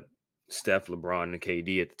was what Steph, LeBron, and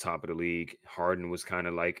KD at the top of the league. Harden was kind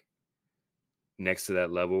of like next to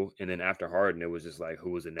that level, and then after Harden, it was just like who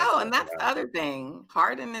was the next Oh, and level that's the guy. other thing.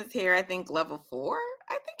 Harden is here, I think, level 4.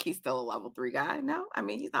 I think he's still a level 3 guy. No, I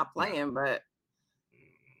mean he's not playing, but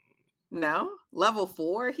no, level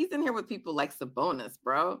 4. He's in here with people like Sabonis,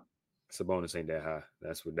 bro. Sabonis ain't that high.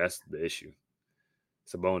 That's the issue.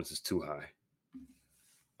 Sabonis is too high.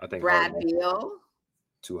 I think Brad Harden is Beal.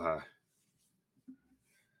 too high,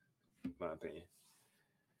 in my opinion.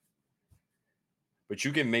 But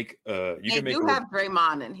you can make you They can make do have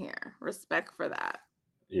Draymond in here. Respect for that.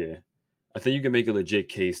 yeah. I think you can make a legit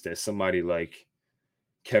case that somebody like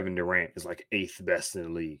Kevin Durant is like 8th best in the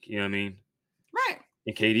league. You know what I mean? Right.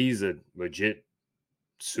 And KD's a legit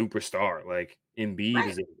superstar. Like Embiid Right.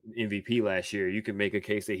 is an MVP last year. You can make a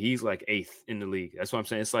case that he's like 8th in the league. That's what I'm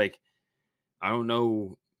saying. It's like I don't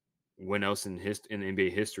know when else in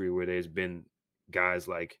NBA history where there's been guys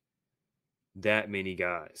like that many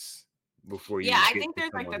guys before Yeah, you I get think to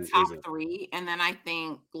there's like someone the who top isn't. 3, and then I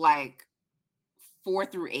think like 4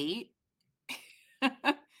 through 8.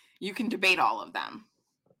 You can debate all of them.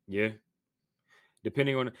 Yeah.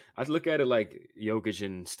 Depending on, I look at it like Jokic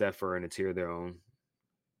and Steph are in a tier of their own.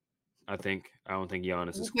 I don't think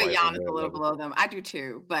Giannis You is put quite on Giannis their a little level. below them. I do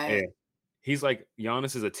too, Yeah. but He's like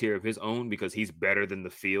Giannis is a tier of his own because he's better than the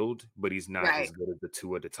field, but he's not right. as good as the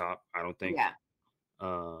two at the top, I don't think. Yeah.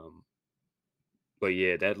 Um, but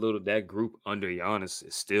yeah, that group under Giannis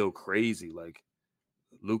is still crazy. Like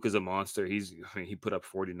Luka's a monster. He put up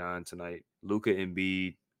 49 tonight. Luka,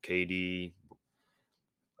 Embiid, KD.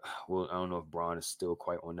 Well, I don't know if Braun is still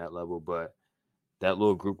quite on that level, but that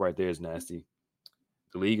little group right there is nasty.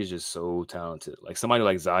 The league is just so talented. Like somebody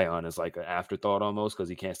like Zion is like an afterthought almost because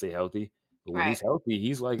he can't stay healthy. But when Right. he's healthy,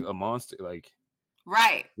 he's like a monster. Like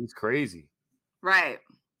Right. he's crazy. Right.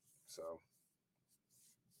 So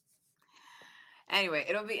Anyway,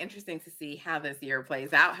 it'll be interesting to see how this year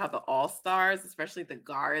plays out, how the All-Stars, especially the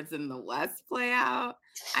guards in the West, play out.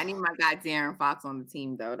 I need my guy De'Aaron Fox on the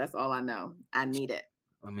team, though. That's all I know. I need it.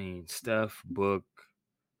 I mean, Steph, Book,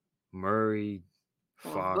 Murray,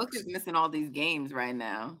 Well, Book Fox. is missing all these games right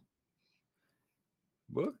now.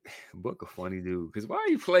 Book a funny dude. Because why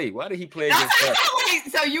did he play against that?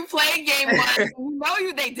 Wait, so you played game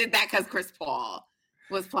 1? They did that because Chris Paul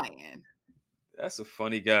was playing. That's a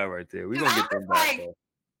funny guy right there. We're gonna get them back. Though.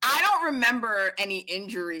 I don't remember any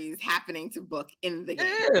injuries happening to Book in the game.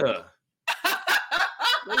 Yeah.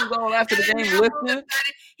 What was on after the game listening?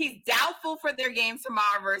 He's doubtful for their game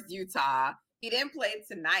tomorrow versus Utah. He didn't play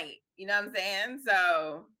tonight. You know what I'm saying?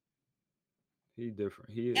 So he's different.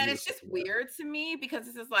 And it's just weird to me because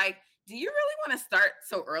it's just like, do you really want to start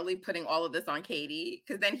so early putting all of this on KD?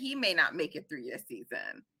 Because then he may not make it through your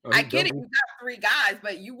season. I get it. You got 3 guys,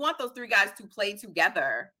 but you want those 3 guys to play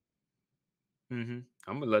together. Mm-hmm.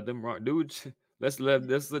 I'm gonna let them rock, dude. Let's let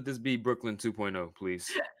this be Brooklyn 2.0, please.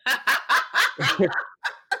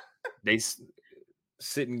 They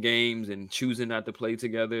sit in games and choosing not to play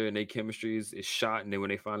together, and their chemistry is shot. And then when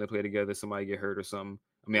they finally play together, somebody get hurt or something.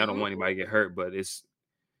 I mean, I don't want anybody to get hurt, but it's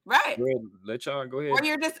right. Let y'all go ahead. Or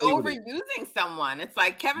you're just overusing someone. It's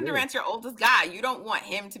like Kevin Durant's your oldest guy. You don't want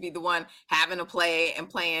him to be the one having to play and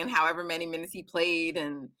playing however many minutes he played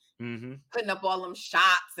and putting up all them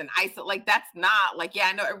shots and iso. Like that's not like, yeah,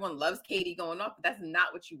 I know everyone loves KD going off, but that's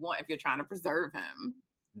not what you want if you're trying to preserve him.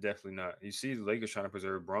 Definitely not. You see the Lakers trying to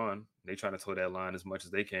preserve Braun. They trying to toe that line as much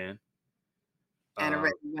as they can. And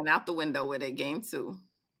already went out the window with it game 2.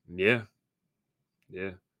 Yeah.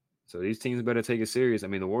 Yeah. So these teams better take it serious. I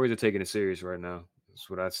mean, the Warriors are taking it serious right now. That's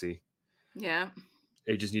what I see. Yeah.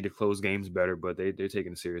 They just need to close games better, but they're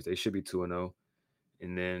taking it serious. They should be 2-0.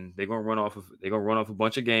 and then they're gonna run off a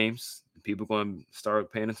bunch of games. People gonna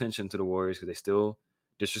start paying attention to the Warriors because they still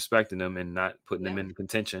disrespecting them and not putting them in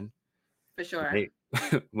contention. For sure.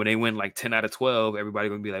 When they win like 10 out of 12, everybody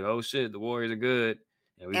gonna be like, "Oh shit, the Warriors are good."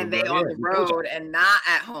 And they on the road and not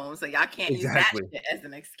at home, so y'all can't use that shit as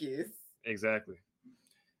an excuse. Exactly.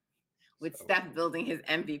 With Steph building his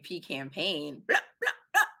MVP campaign.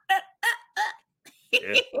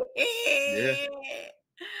 Yeah.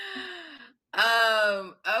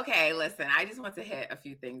 Okay, listen, I just want to hit a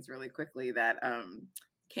few things really quickly that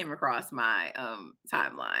came across my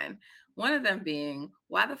timeline. One of them being,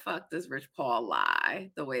 why the fuck does Rich Paul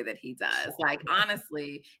lie the way that he does? Like,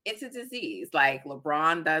 honestly, it's a disease. Like,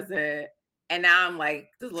 LeBron does it. And now I'm like,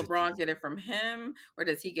 does LeBron get it from him? Or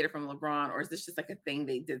does he get it from LeBron? Or is this just like a thing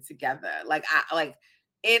they did together? Like,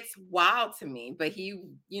 it's wild to me. But he,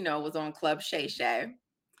 was on Club Shay Shay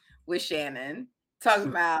with Shannon, talking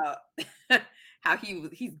about how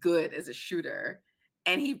he's good as a shooter.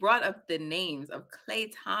 And he brought up the names of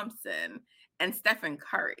Klay Thompson and Stephen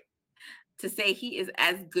Curry to say he is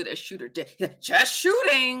as good a shooter. Just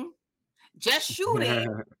shooting.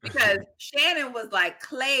 Because Shannon was like,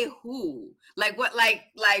 Klay who? Like what? Like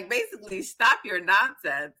basically stop your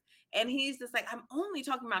nonsense. And he's just like, I'm only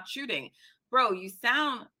talking about shooting. Bro, you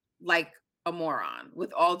sound like a moron,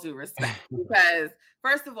 with all due respect. Because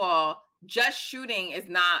first of all, just shooting is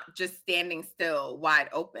not just standing still wide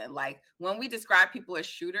open. Like when we describe people as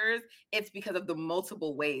shooters, it's because of the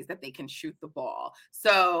multiple ways that they can shoot the ball.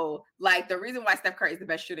 So like the reason why Steph Curry is the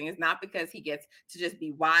best shooting is not because he gets to just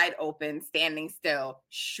be wide open, standing still,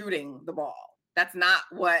 shooting the ball. That's not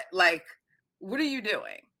what are you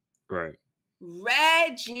doing? Right.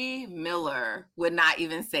 Reggie Miller would not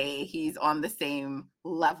even say he's on the same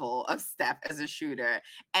level of Steph as a shooter.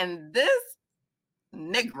 And this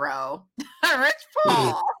Negro, Rich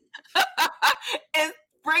Paul, is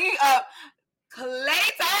bringing up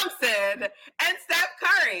Klay Thompson and Steph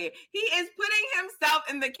Curry. He is putting himself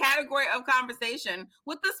in the category of conversation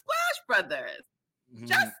with the Splash Brothers. Mm-hmm.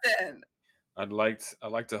 Justin, I'd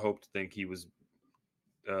like to hope to think he was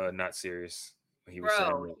not serious. He was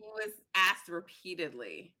asked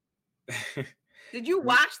repeatedly. Did you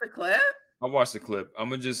watch the clip? I watched the clip. I'm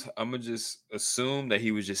gonna just assume that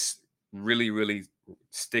he was just really, really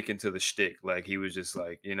sticking to the shtick. Like he was just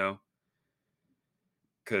like,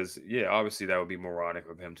 because obviously that would be moronic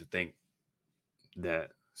of him to think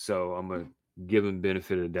that. So I'm gonna give him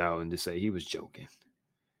benefit of the doubt and just say he was joking,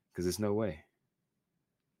 because there's no way.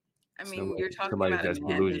 I mean, you're talking about a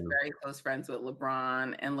man who's very close friends with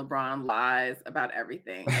LeBron, and LeBron lies about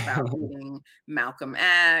everything, about beating Malcolm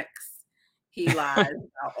X. He lies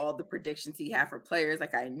about all the predictions he had for players.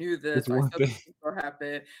 Like, I knew this, or I saw this before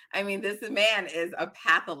happen. I mean, this man is a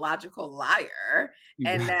pathological liar.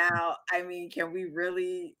 And now, I mean, can we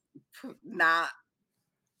really not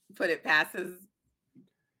put it past his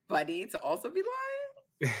buddy to also be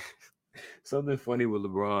lying? Something funny with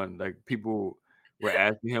LeBron, like people were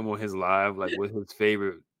asking him on his live, like what his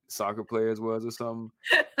favorite soccer players was or something.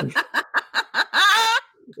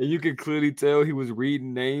 And you could clearly tell he was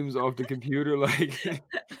reading names off the computer. Like,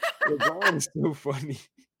 LeBron is so funny.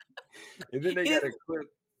 And then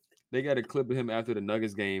they got a clip of him after the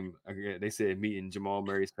Nuggets game. They said meeting Jamal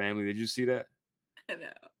Murray's family. Did you see that? No.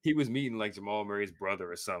 He was meeting like Jamal Murray's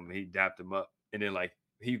brother or something. He dapped him up. And then like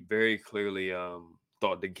he very clearly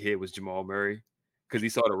thought the kid was Jamal Murray, because he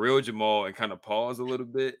saw the real Jamal and kind of paused a little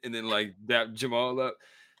bit and then like dapped Jamal up.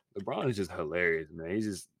 LeBron is just hilarious, man. He's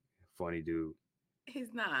just a funny dude.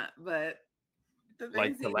 He's not, but the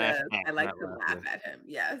things he does, I like to laugh at him.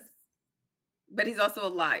 Yes. But he's also a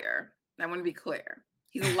liar. I want to be clear.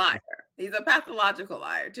 He's a liar. He's a pathological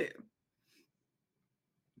liar too.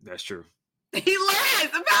 That's true. He lies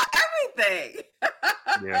about everything.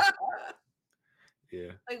 Yeah.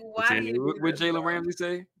 Yeah. Like, why do you what Jalen Ramsey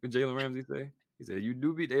say? What Jalen Ramsey say? He said, "You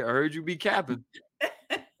do be there. I heard you be capping."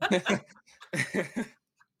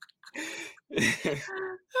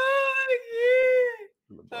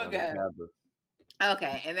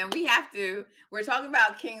 Okay, and then we're talking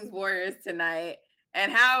about Kings Warriors tonight,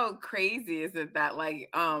 and how crazy is it that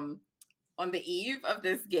on the eve of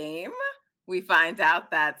this game, we find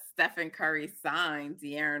out that Stephen Curry signed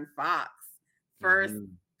De'Aaron Fox, first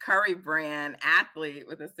Curry brand athlete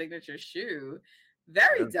with a signature shoe.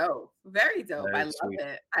 Very dope. Very dope. I love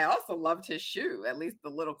it. I also loved his shoe, at least the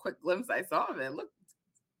little quick glimpse I saw of it. Looked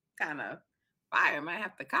kind of fire. I might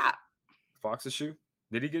have to cop. Fox's shoe?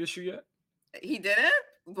 Did he get a shoe yet? He didn't?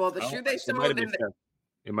 Well, the shoe they showed in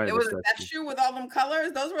it was that shoe with all them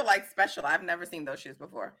colors. Those were like special. I've never seen those shoes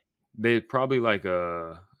before. They probably like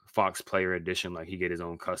a Fox Player Edition, like he get his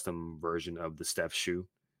own custom version of the Steph shoe.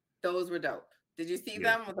 Those were dope. Did you see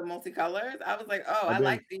Yeah. them with the multicolors? I was like, oh, I I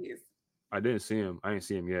like didn't. these. I didn't see him. I didn't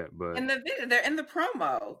see him yet, but In the video, they're in the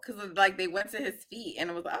promo because like they went to his feet, and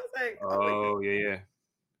I was like, oh yeah.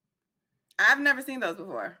 I've never seen those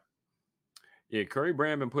before. Yeah, Curry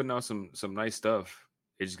Brand been putting out some nice stuff.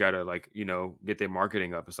 They just gotta like, get their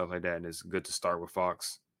marketing up and stuff like that. And it's good to start with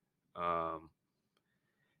Fox.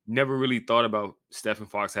 Never really thought about Steph and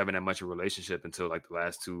Fox having that much of a relationship until like the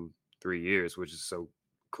last 2-3 years, which is so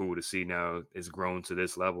cool to see now it's grown to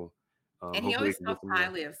this level. And he always spoke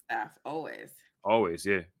highly of Steph, always. Always,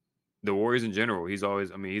 yeah. The Warriors in general, he's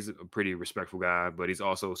a pretty respectful guy, but he's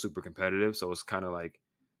also super competitive. So it's kind of like,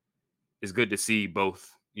 it's good to see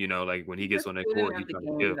both, like when he gets on that court, he's trying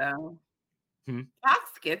to kill.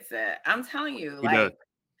 Fox gets it. I'm telling you, He does.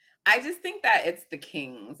 I just think that it's the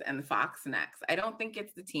Kings and the Fox next. I don't think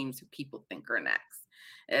it's the teams who people think are next.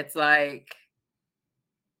 It's like,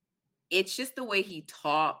 it's just the way he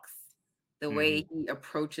talks, the way he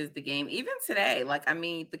approaches the game. Even today,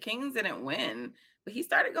 the Kings didn't win, but he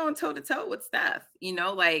started going toe to toe with Steph. He's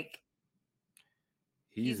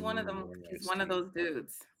one of them. He's one of those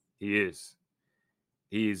dudes. He is.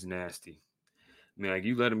 He is nasty. I mean, like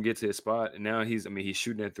you let him get to his spot, and now he's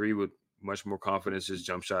shooting at three with much more confidence, just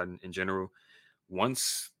jump shot in general.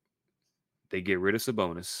 Once they get rid of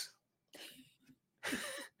Sabonis,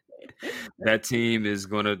 that team is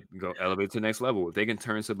going to go elevate to the next level. If they can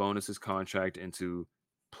turn Sabonis's contract into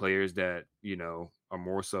players that, are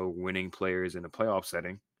more so winning players in a playoff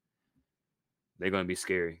setting, they're going to be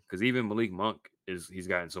scary. Because even Malik Monk, he's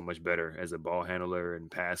gotten so much better as a ball handler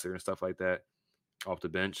and passer and stuff like that off the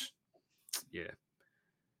bench. Yeah.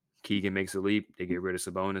 Keegan makes a leap. They get rid of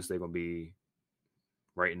Sabonis. They're going to be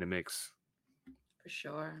right in the mix. For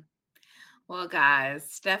sure. Well, guys,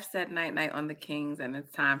 Steph said night-night on the Kings, and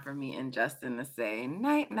it's time for me and Justin to say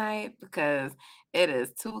night-night because it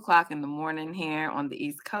is 2:00 in the morning here on the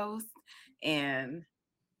East Coast, and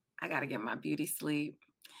I got to get my beauty sleep.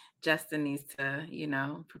 Justin needs to,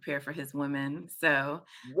 prepare for his women. So,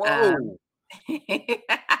 whoa.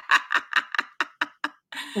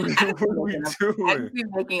 What are we doing? I've been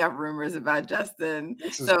making up rumors about Justin.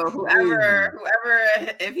 So whoever,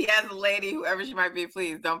 if he has a lady, whoever she might be,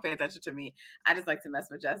 please don't pay attention to me. I just like to mess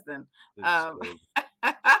with Justin. I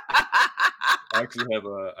actually have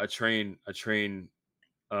a train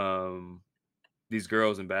these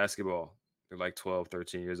girls in basketball. They're like 12,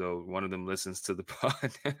 13 years old. One of them listens to the pod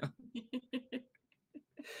now.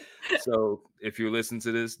 So if you listen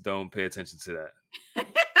to this, don't pay attention to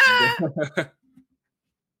that.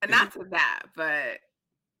 And not to that, but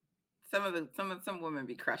some women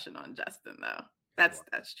be crushing on Justin though. That's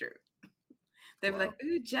true. They'd be like,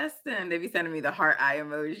 "Ooh, Justin." They'd be sending me the heart eye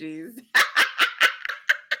emojis.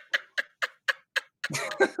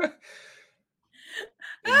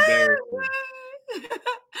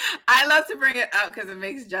 I love to bring it up because it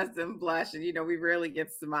makes Justin blush, and we rarely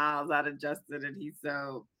get smiles out of Justin, and he's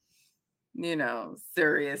so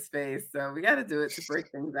serious face. So we got to do it to break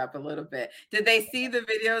things up a little bit. Did they see the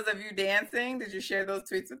videos of you dancing? Did you share those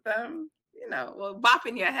tweets with them?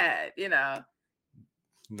 Bopping your head,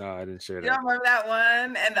 No, I didn't share that. You don't remember that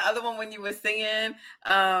one? And the other one when you were singing,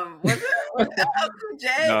 was it Cool J?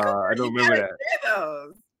 No, I don't remember that.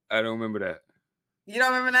 Those. I don't remember that. You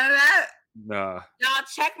don't remember none of that? Nah. Y'all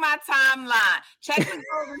check my timeline. Check the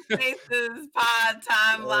Golden Spaces pod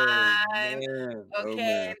timeline.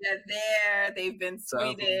 Okay, they're there. They've been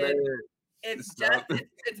tweeted. It's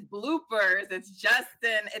it's bloopers. It's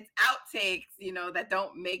Justin. It's outtakes, that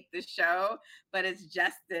don't make the show, but it's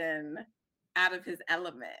Justin out of his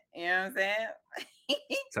element. You know what I'm saying?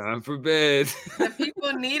 Time for bed. The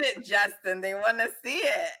people need it, Justin. They want to see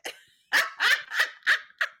it.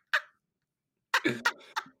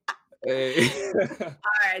 Hey. All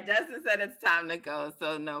right, Justin said it's time to go.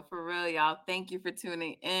 So no, for real, y'all. Thank you for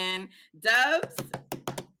tuning in. Dubs,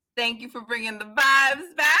 thank you for bringing the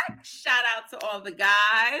vibes back. Shout out to all the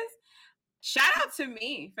guys. Shout out to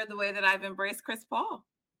me for the way that I've embraced Chris Paul.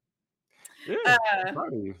 Yeah,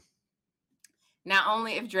 proud of you. Now,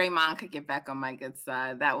 only if Draymond could get back on my good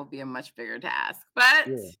side, that would be a much bigger task. But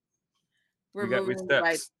we're moving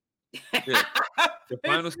right. Yeah. The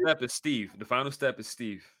final step is Steve.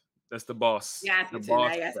 That's the boss. Yeah,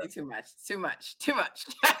 I asked you too much.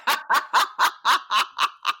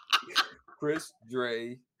 Chris,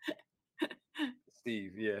 Dre,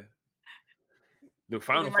 Steve. Yeah. The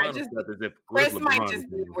final step is if Chris might just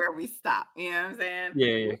be where we stop. You know what I'm saying?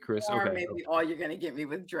 Yeah, Chris. Or maybe all you're gonna get me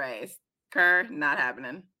with Dre. Kerr, not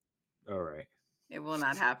happening. All right. It will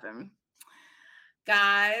not happen.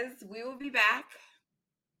 Guys, we will be back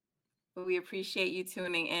But we appreciate you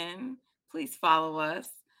tuning in. Please follow us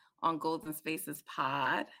on Golden Spaces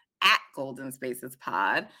Pod at Golden Spaces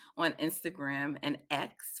Pod on Instagram and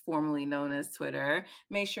X, formerly known as Twitter.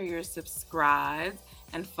 Make sure you're subscribed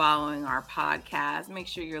and following our podcast. Make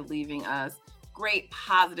sure you're leaving us great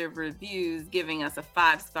positive reviews, giving us a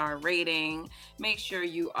 5-star rating. Make sure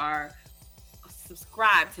you are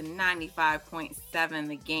subscribe to 95.7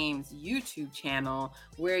 The Game's YouTube channel,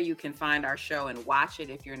 where you can find our show and watch it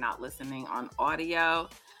if you're not listening on audio.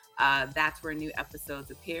 That's where new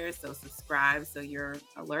episodes appear. So subscribe so you're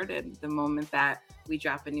alerted the moment that we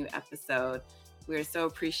drop a new episode. We're so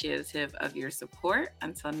appreciative of your support.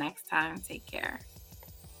 Until next time, take care.